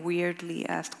might be a weirdly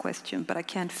asked question, but I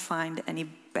can't find any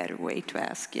better way to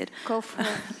ask it. Go for it.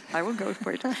 I will go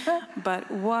for it. But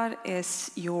what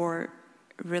is your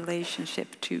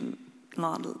relationship to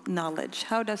knowledge?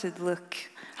 How does it look?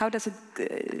 How does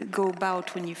it go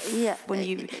about when you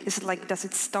is it like, does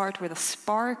it start with a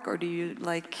spark, or do you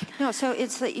like? No, so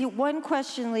it's like one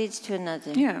question leads to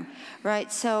another. Yeah.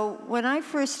 Right. So when I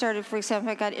first started, for example,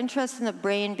 I got interested in the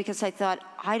brain because I thought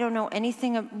I don't know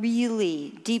anything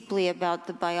really deeply about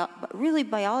the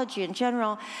biology in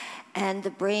general, and the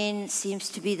brain seems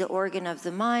to be the organ of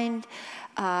the mind.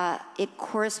 It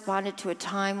corresponded to a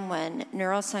time when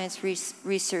neuroscience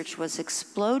research was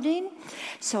exploding.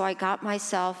 So I got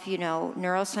myself,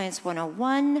 Neuroscience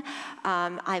 101.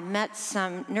 I met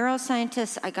some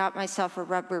neuroscientists. I got myself a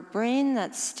rubber brain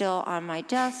that's still on my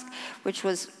desk, which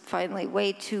was finally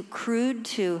way too crude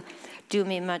to do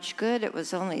me much good. It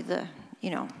was only the,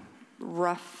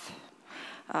 rough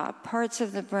parts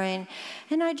of the brain.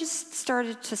 And I just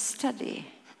started to study.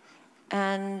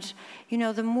 And,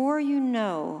 the more you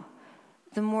know,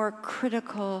 the more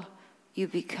critical you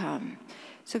become.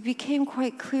 So it became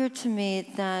quite clear to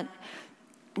me that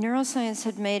neuroscience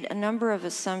had made a number of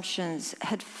assumptions,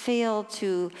 had failed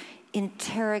to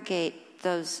interrogate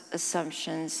those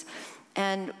assumptions.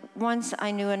 And once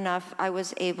I knew enough, I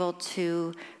was able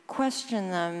to question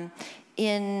them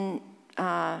in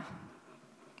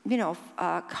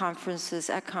conferences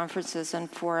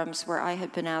and forums where I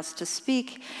had been asked to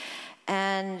speak.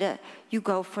 And you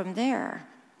go from there.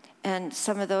 And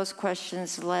some of those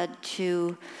questions led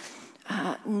to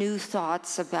new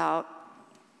thoughts about,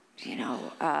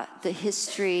 the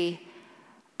history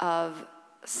of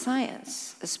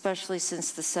science, especially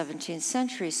since the 17th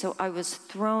century. So I was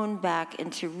thrown back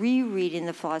into rereading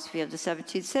the philosophy of the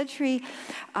 17th century,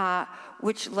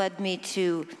 which led me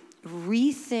to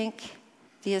rethink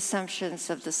the assumptions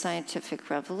of the scientific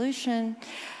revolution,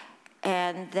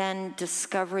 and then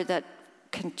discover that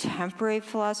contemporary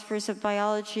philosophers of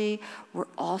biology were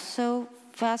also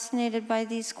fascinated by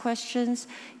these questions.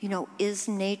 Is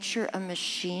nature a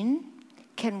machine?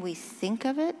 Can we think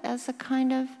of it as a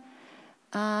kind of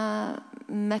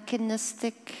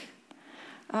mechanistic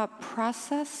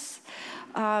process?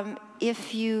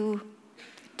 If you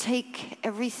take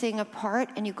everything apart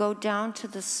and you go down to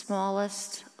the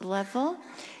smallest level,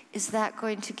 is that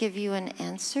going to give you an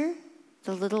answer?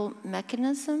 The little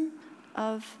mechanism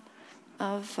of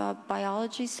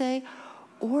biology, say?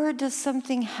 Or does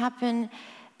something happen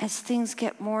as things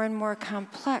get more and more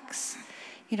complex,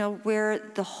 where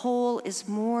the whole is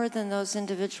more than those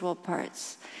individual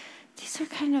parts? These are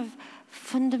kind of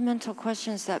fundamental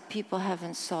questions that people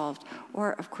haven't solved.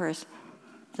 Or, of course,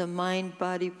 the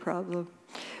mind-body problem,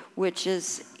 which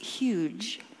is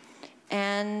huge.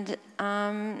 And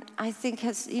I think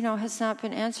has not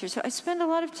been answered. So I spend a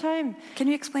lot of time. Can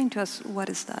you explain to us what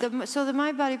is that? So the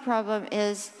mind-body problem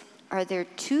is: are there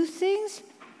two things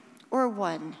or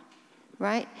one?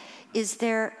 Right? Is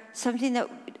there something that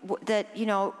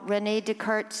René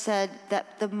Descartes said,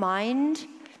 that the mind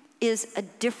is a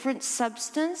different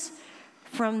substance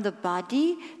from the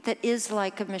body that is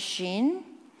like a machine?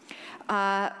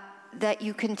 That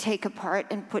you can take apart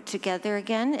and put together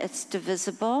again. It's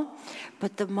divisible.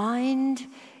 But the mind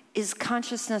is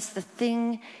consciousness, the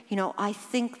thing, I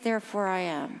think, therefore I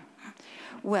am.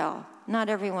 Well, not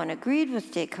everyone agreed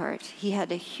with Descartes. He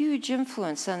had a huge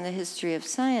influence on the history of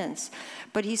science.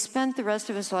 But he spent the rest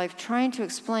of his life trying to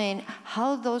explain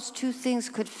how those two things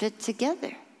could fit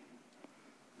together.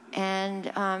 And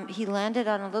he landed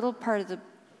on a little part of the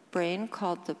brain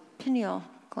called the pineal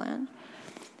gland.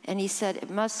 And he said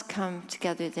it must come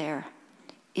together there,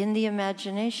 in the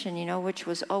imagination, which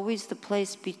was always the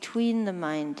place between the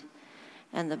mind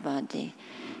and the body.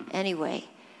 Anyway,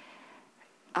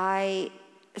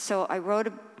 so I wrote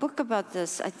a book about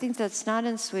this. I think that's not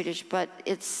in Swedish, but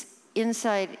it's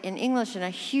inside in English in a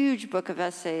huge book of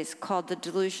essays called The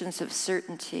Delusions of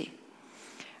Certainty.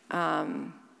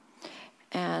 And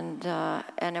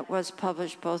it was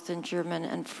published both in German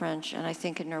and French, and I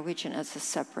think in Norwegian as a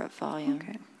separate volume.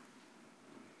 Okay.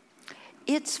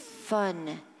 It's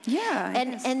fun. Yeah.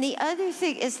 And the other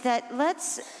thing is that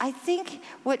I think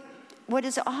what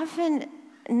is often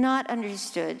not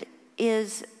understood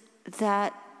is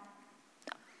that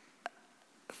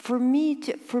for me,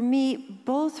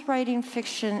 both writing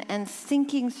fiction and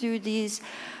thinking through these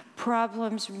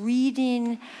problems,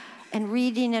 reading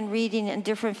in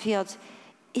different fields,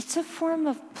 it's a form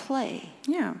of play.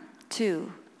 Yeah.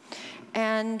 Too.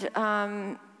 And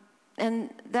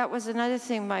that was another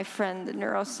thing my friend, the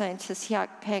neuroscientist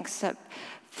Jaak Panksepp,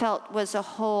 felt was a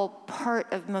whole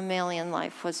part of mammalian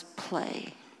life was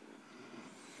play.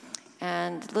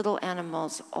 And little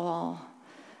animals all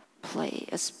play,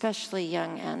 especially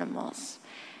young animals.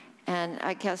 And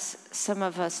I guess some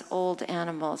of us old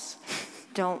animals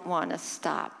don't want to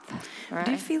stop. Right?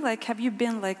 Do you feel like, have you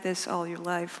been like this all your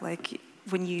life? Like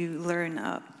when you learn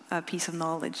a piece of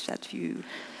knowledge that you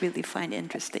really find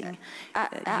interesting?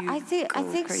 I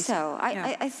think crazy? so.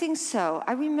 Yeah. I think so.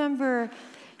 I remember,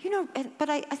 but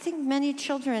I think many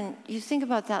children, you think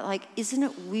about that, like, isn't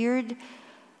it weird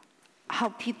how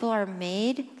people are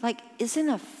made? Like, isn't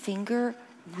a finger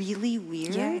really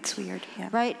weird? Yeah, it's weird. Yeah.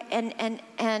 Right?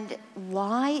 And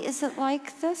why is it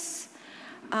like this?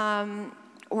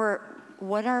 Or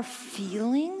what are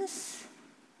feelings?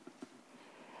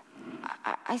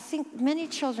 I think many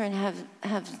children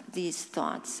have these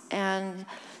thoughts, and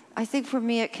I think for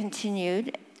me it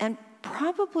continued, and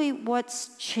probably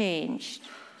what's changed,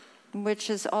 which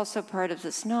is also part of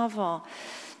this novel,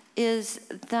 is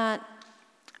that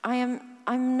I'm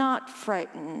not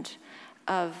frightened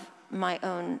of my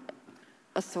own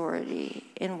authority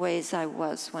in ways I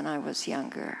was when I was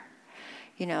younger.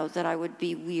 That I would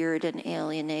be weird and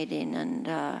alienating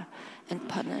and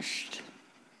punished.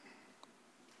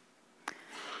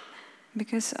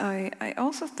 Because I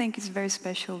also think it's very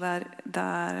special that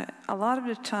a lot of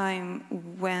the time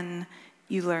when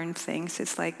you learn things,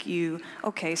 it's like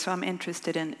so I'm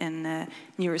interested in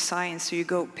neuroscience, so you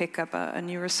go pick up a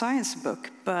neuroscience book.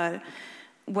 But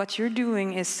what you're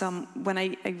doing is when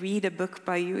I read a book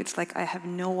by you, it's like I have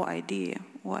no idea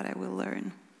what I will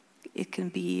learn. It can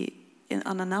be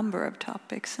on a number of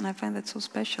topics, and I find that so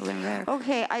special and rare.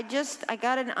 Okay, I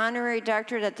got an honorary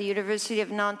doctorate at the University of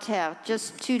Nanterre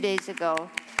just 2 days ago.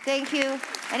 Thank you.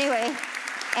 Anyway,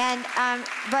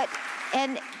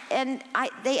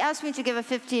 they asked me to give a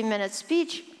 15-minute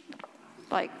speech,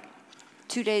 like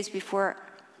 2 days before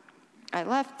I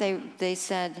left. They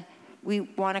said, "We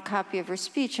want a copy of her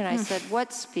speech," and I said,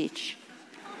 "What speech?"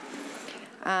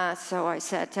 So I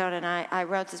sat down and I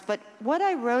wrote this. But what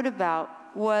I wrote about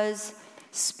was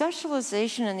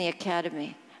specialization in the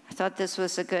academy. I thought this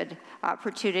was a good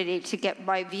opportunity to get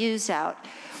my views out,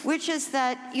 which is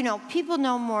that, people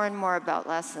know more and more about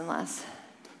less and less.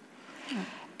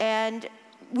 And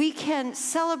we can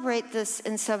celebrate this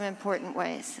in some important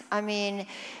ways. I mean,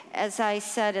 as I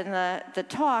said in the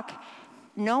talk,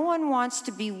 no one wants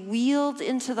to be wheeled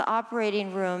into the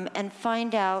operating room and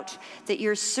find out that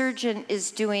your surgeon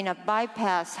is doing a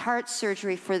bypass heart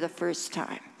surgery for the first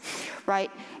time,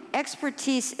 right?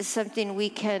 Expertise is something we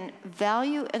can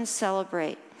value and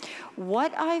celebrate.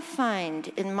 What I find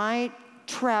in my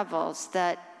travels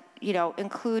that,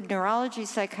 include neurology,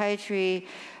 psychiatry,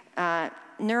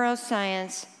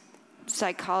 neuroscience,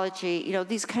 psychology,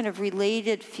 these kind of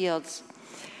related fields,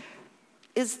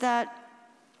 is that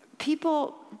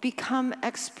people become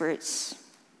experts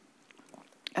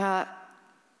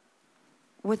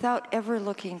without ever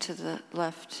looking to the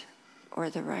left or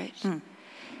the right.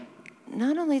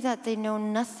 Not only that, they know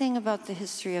nothing about the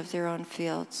history of their own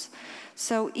fields.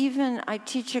 So even I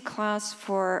teach a class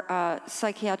for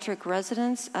psychiatric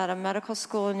residents at a medical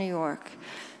school in New York.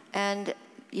 And,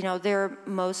 they're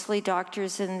mostly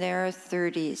doctors in their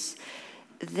 30s.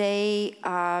 They,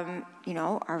 are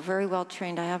very well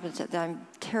trained. I'm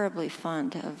terribly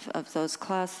fond of those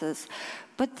classes.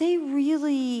 But they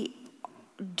really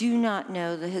do not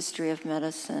know the history of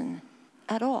medicine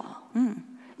at all.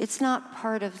 It's not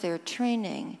part of their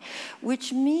training,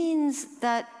 which means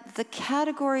that the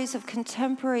categories of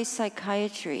contemporary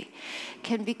psychiatry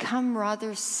can become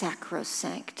rather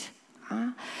sacrosanct,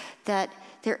 that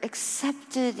they're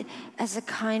accepted as a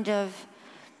kind of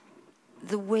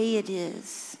the way it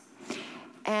is.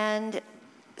 And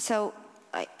so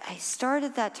I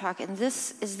started that talk, and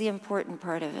this is the important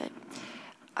part of it.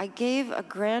 I gave a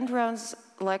grand rounds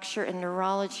lecture in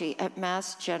neurology at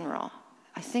Mass General.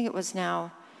 I think it was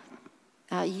now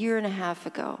a year and a half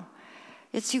ago.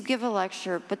 It's you give a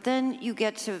lecture, but then you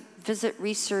get to visit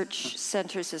research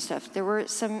centers and stuff. There were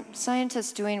some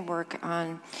scientists doing work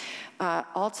on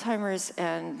Alzheimer's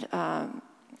and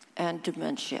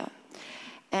dementia.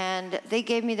 And they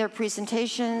gave me their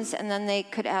presentations, and then they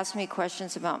could ask me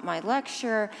questions about my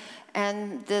lecture.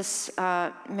 And this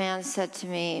man said to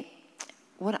me,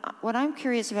 what I'm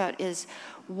curious about is,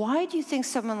 why do you think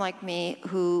someone like me,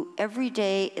 who every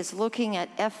day is looking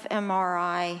at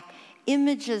fMRI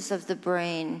images of the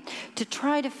brain to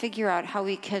try to figure out how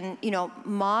we can,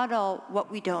 model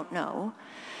what we don't know,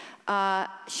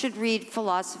 should read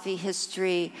philosophy,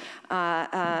 history,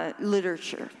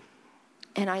 literature?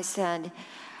 And I said,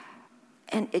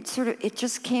 and it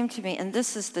just came to me, and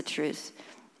this is the truth.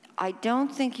 I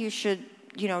don't think you should,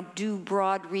 do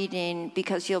broad reading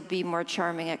because you'll be more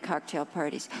charming at cocktail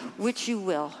parties, which you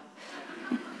will.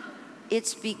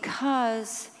 It's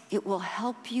because it will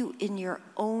help you in your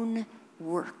own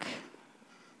work.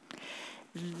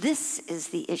 This is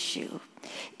the issue.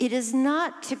 It is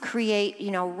not to create,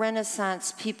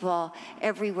 Renaissance people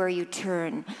everywhere you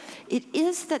turn. It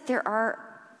is that there are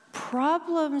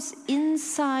problems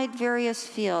inside various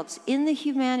fields, in the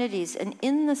humanities and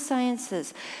in the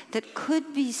sciences, that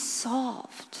could be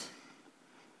solved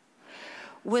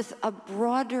with a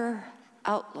broader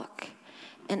outlook.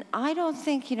 And I don't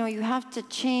think, you have to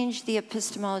change the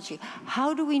epistemology.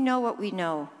 How do we know what we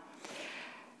know?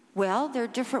 Well, there are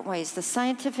different ways. The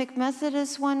scientific method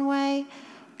is one way.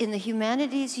 In the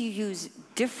humanities, you use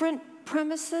different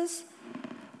premises.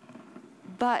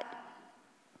 But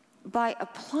by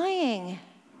applying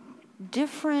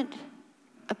different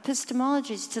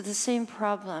epistemologies to the same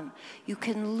problem, you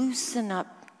can loosen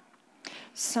up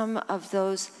some of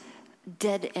those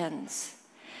dead ends.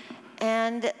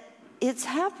 And it's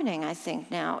happening, I think,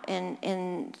 now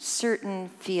in certain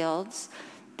fields,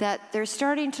 that they're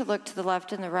starting to look to the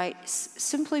left and the right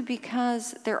simply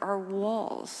because there are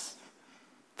walls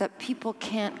that people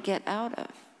can't get out of.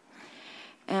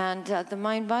 And the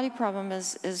mind-body problem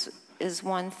is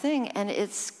one thing, and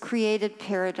it's created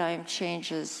paradigm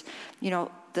changes.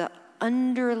 The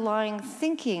underlying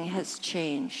thinking has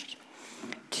changed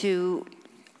to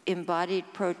embodied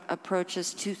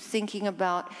approaches to thinking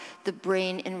about the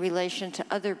brain in relation to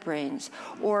other brains,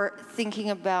 or thinking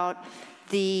about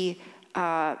the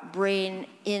brain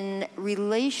in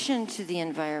relation to the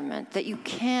environment, that you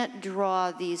can't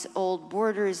draw these old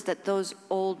borders, that those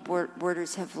old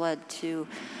borders have led to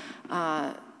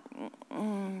a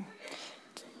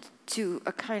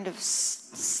kind of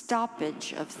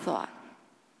stoppage of thought.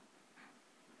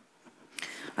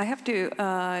 I have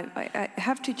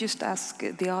to just ask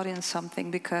the audience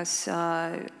something, because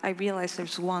I realize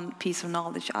there's one piece of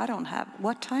knowledge I don't have.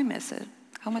 What time is it?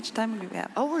 How much time do we have?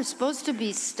 Oh, we're supposed to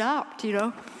be stopped,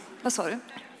 Vad sa du?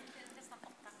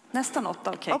 Nästan 8,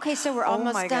 okay. Okay, so we're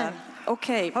almost done. God.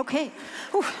 Okay.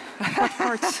 What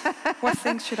parts? What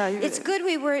things should I use? It's good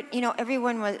we weren't,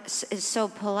 everyone is so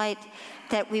polite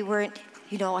that we weren't,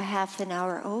 a half an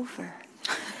hour over.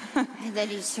 And then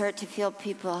you start to feel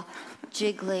people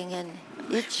jiggling and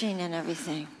itching and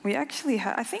everything. We actually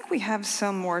I think we have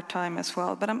some more time as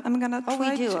well, but I'm going to try. Oh,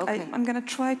 we do? Okay. I'm going to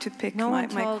try to pick my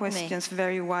questions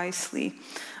very wisely.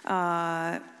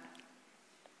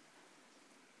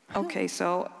 Okay,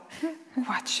 so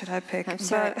what should I pick? I'm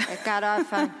sorry, I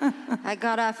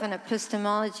got off on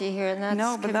epistemology here, and that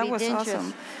was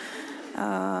dangerous.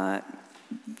 Awesome.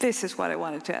 This is what I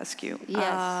wanted to ask you.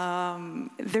 Yes.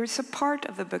 There's a part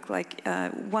of the book, like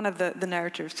one of the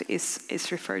narrators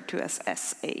is referred to as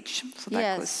SH. So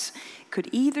that could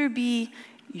either be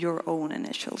your own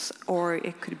initials, or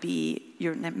it could be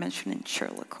you're mentioning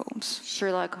Sherlock Holmes.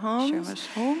 Sherlock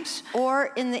Holmes.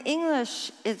 Or in the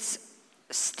English, it's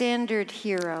Standard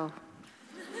Hero,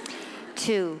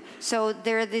 too. So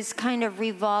there are these kind of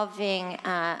revolving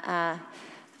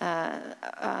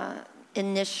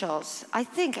initials. I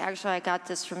think actually I got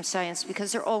this from science,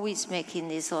 because they're always making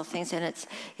these little things, and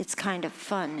it's kind of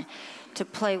fun to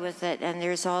play with it. And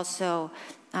there's also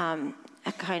a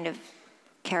kind of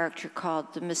character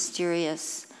called the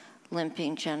Mysterious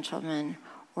Limping Gentleman,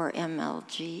 or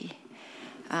MLG.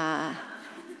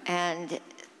 And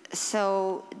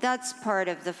so that's part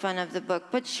of the fun of the book.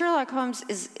 But Sherlock Holmes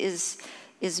is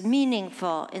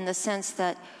meaningful in the sense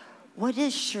that, what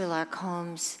is Sherlock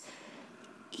Holmes?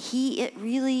 It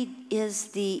really is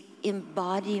the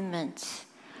embodiment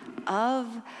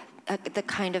of the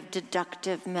kind of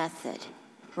deductive method,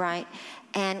 right?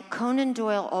 And Conan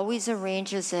Doyle always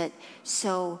arranges it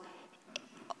so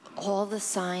all the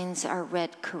signs are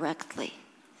read correctly.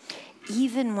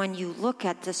 Even when you look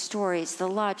at the stories, the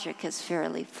logic is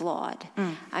fairly flawed.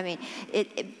 I mean,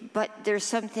 but there's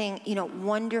something,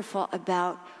 wonderful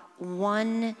about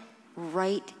one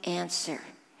right answer.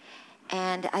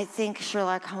 And I think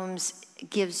Sherlock Holmes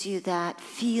gives you that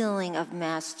feeling of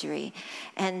mastery.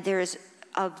 And there's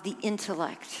of the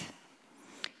intellect,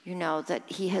 that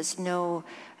he has no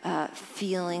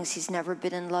feelings. He's never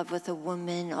been in love with a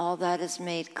woman. All that is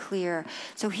made clear.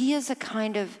 So he is a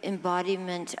kind of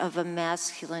embodiment of a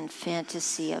masculine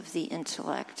fantasy of the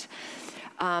intellect.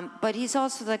 But he's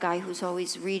also the guy who's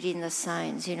always reading the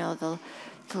signs, the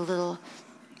little,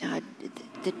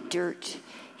 the dirt,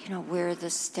 where the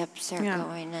steps are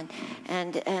going.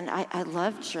 And I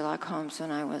loved Sherlock Holmes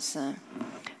when I was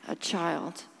a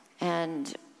child.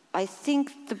 And I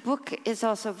think the book is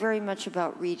also very much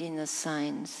about reading the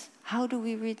signs. How do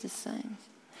we read the signs?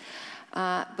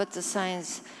 But the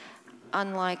signs,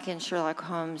 unlike in Sherlock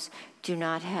Holmes, do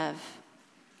not have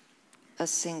a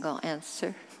single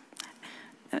answer.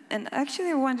 And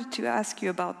actually, I wanted to ask you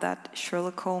about that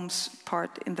Sherlock Holmes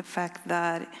part in the fact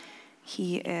that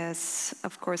he is,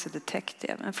 of course, a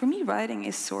detective. And for me, writing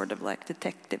is sort of like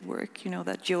detective work. You know,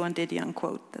 that Joan Didion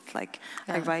quote that's like,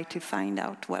 I write to find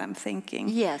out what I'm thinking.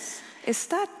 Yes. Is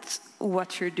that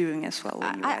what you're doing as well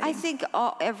when you're writing? I think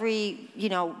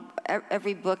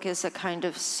every book is a kind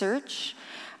of search.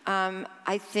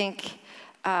 I think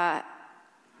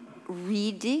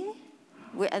reading,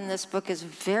 and this book is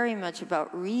very much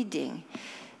about reading,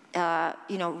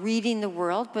 reading the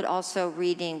world, but also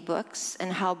reading books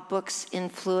and how books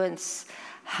influence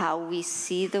how we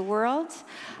see the world,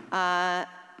 and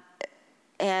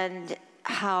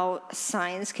how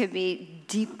signs can be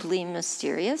deeply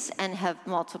mysterious and have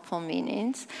multiple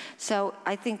meanings. So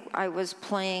I think I was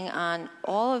playing on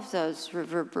all of those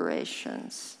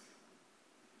reverberations.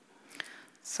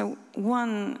 So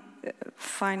one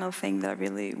final thing that I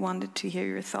really wanted to hear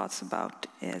your thoughts about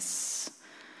is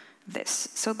this.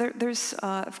 So there's,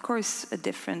 of course,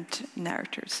 different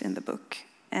narrators in the book.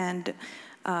 And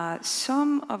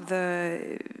some of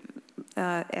the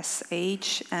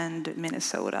SH and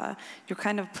Minnesota, you're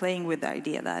kind of playing with the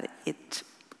idea that it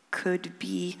could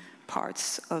be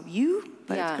parts of you,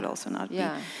 but it could also not be.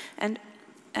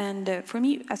 And for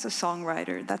me, as a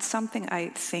songwriter, that's something I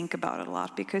think about a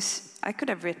lot, because I could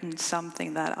have written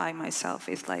something that I myself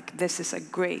is like, this is a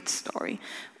great story,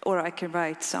 or I could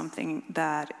write something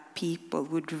that people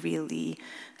would really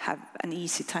have an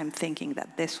easy time thinking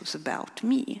that this was about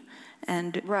me.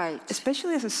 And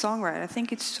especially as a songwriter, I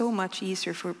think it's so much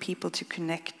easier for people to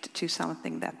connect to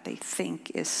something that they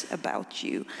think is about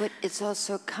you. But it's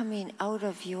also coming out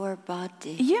of your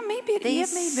body. Yeah, maybe it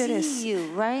is. They see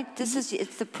you, right?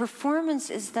 It's the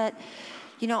performance is that,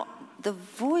 the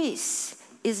voice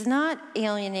is not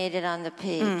alienated on the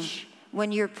page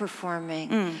when you're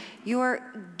performing. You're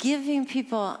giving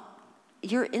people.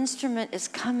 Your instrument is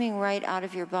coming right out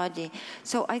of your body.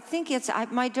 So I think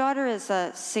my daughter is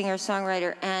a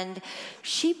singer-songwriter, and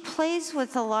she plays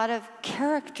with a lot of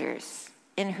characters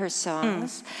in her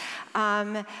songs.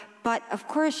 But of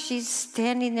course, she's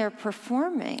standing there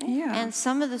performing. Yeah. And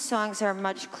some of the songs are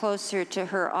much closer to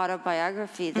her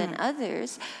autobiography than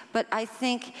others. But I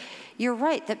think you're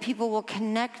right, that people will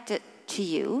connect it to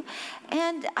you.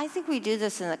 And I think we do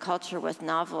this in the culture with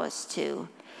novelists, too.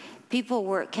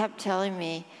 People kept telling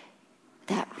me,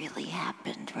 that really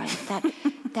happened, right?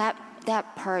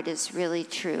 That part is really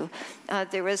true.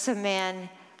 There was a man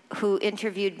who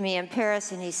interviewed me in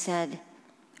Paris, and he said,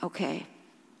 okay,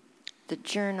 the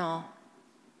journal,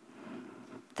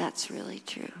 that's really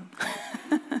true.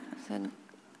 I said,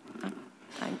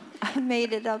 I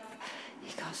made it up.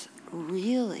 He goes,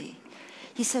 really?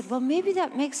 He said, well, maybe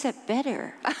that makes it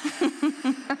better.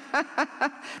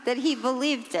 That he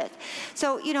believed it.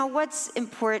 So, what's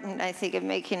important, I think, in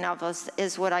making novels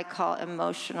is what I call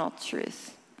emotional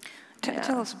truth.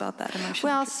 Tell us about that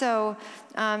emotional truth. So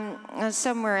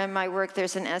somewhere in my work,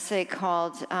 there's an essay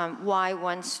called Why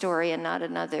One Story and Not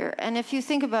Another? And if you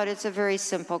think about it, it's a very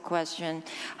simple question.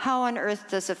 How on earth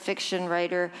does a fiction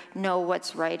writer know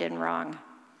what's right and wrong?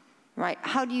 Right?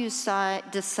 How do you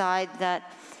decide that...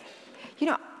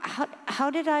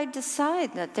 how did I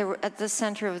decide that at the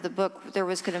center of the book there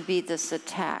was going to be this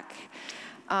attack?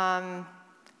 I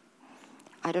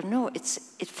don't know.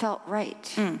 It felt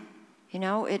right.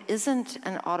 It isn't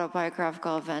an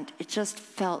autobiographical event. It just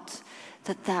felt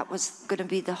that was going to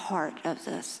be the heart of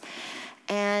this.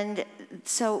 And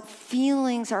so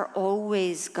feelings are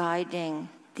always guiding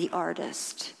the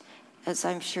artist, as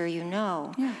I'm sure you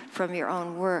know from your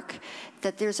own work,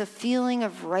 that there's a feeling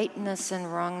of rightness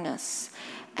and wrongness.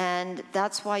 And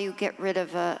that's why you get rid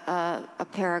of a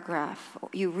paragraph.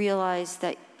 You realize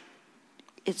that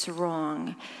it's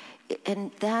wrong.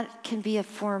 And that can be a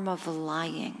form of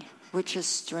lying, which is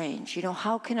strange.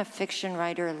 How can a fiction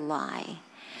writer lie?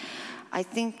 I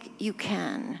think you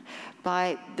can,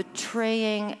 by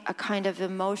betraying a kind of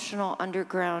emotional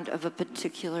underground of a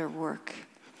particular work.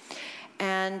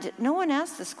 And no one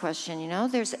asked this question,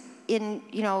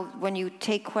 when you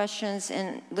take questions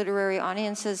in literary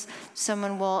audiences,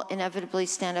 someone will inevitably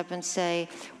stand up and say,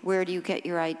 where do you get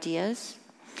your ideas?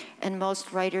 And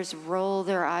most writers roll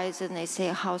their eyes and they say,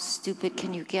 how stupid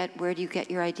can you get? Where do you get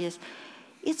your ideas?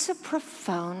 It's a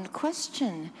profound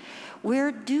question.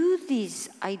 Where do these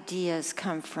ideas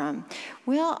come from?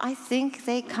 Well, I think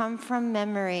they come from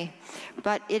memory,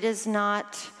 but it is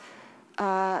not,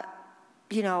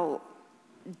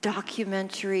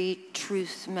 documentary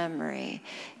truth memory.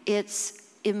 It's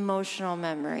emotional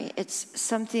memory. It's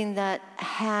something that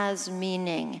has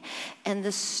meaning. And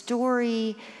the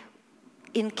story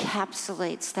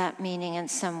encapsulates that meaning in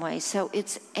some way. So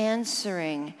it's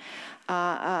answering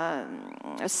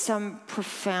some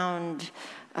profound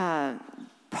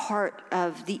part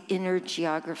of the inner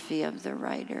geography of the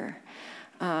writer.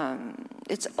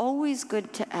 It's always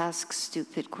good to ask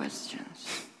stupid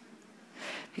questions.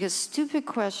 Because stupid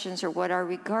questions, or what are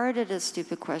regarded as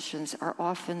stupid questions, are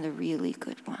often the really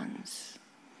good ones,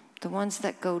 the ones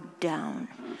that go down.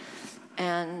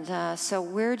 And so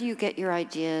where do you get your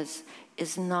ideas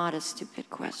is not a stupid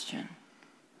question.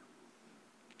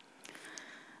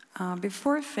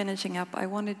 Before finishing up, I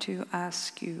wanted to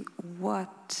ask you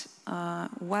what are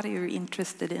you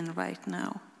interested in right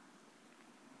now?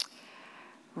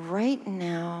 Right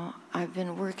now, I've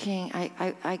been working,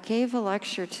 I gave a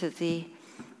lecture to the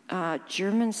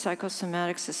German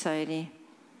Psychosomatic Society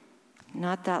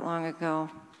not that long ago.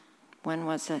 When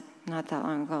was it? Not that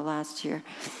long ago, last year.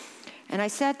 And I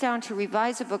sat down to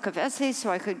revise a book of essays so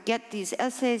I could get these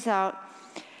essays out.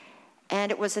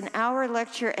 And it was an hour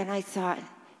lecture, and I thought,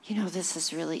 you know, this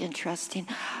is really interesting.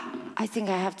 I think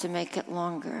I have to make it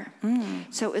longer.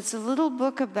 So it's a little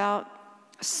book about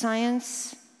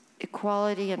science,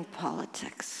 equality, and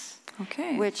politics.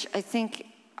 Okay. Which I think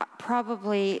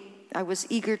probably I was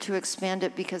eager to expand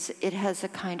it because it has a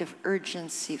kind of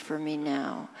urgency for me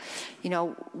now. You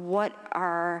know, what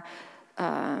are,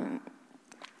 I'm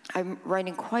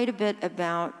writing quite a bit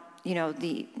about, you know,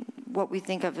 what we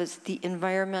think of as the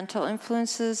environmental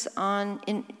influences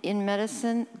in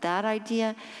medicine, that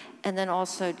idea, and then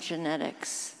also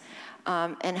genetics,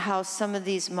 and how some of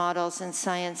these models in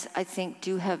science, I think,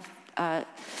 do have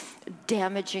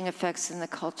damaging effects in the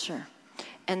culture,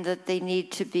 and that they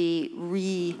need to be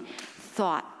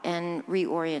rethought and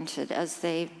reoriented as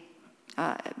they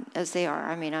are.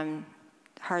 I mean, I'm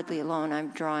hardly alone. I'm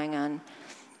drawing on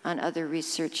other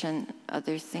research and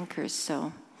other thinkers,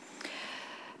 so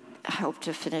I hope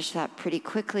to finish that pretty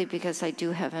quickly because I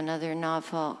do have another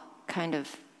novel kind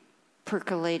of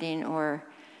percolating or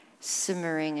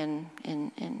simmering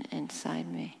inside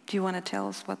me. Do you want to tell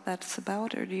us what that's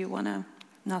about, or do you want to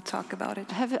not talk about it?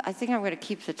 I think I'm going to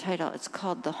keep the title. It's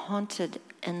called The Haunted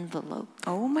Envelope.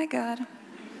 Oh my God.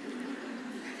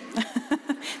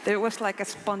 There was like a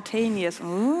spontaneous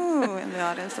ooh in the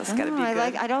audience. That's got to be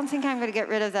good. I don't think I'm going to get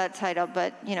rid of that title,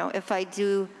 but you know, if I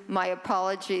do, my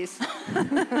apologies.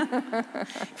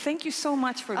 Thank you so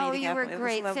much for meeting up. Oh, you were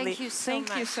great. Thank you so much.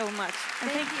 Thank you so much.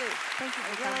 Thank you. Thank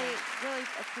you. I really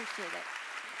appreciate it.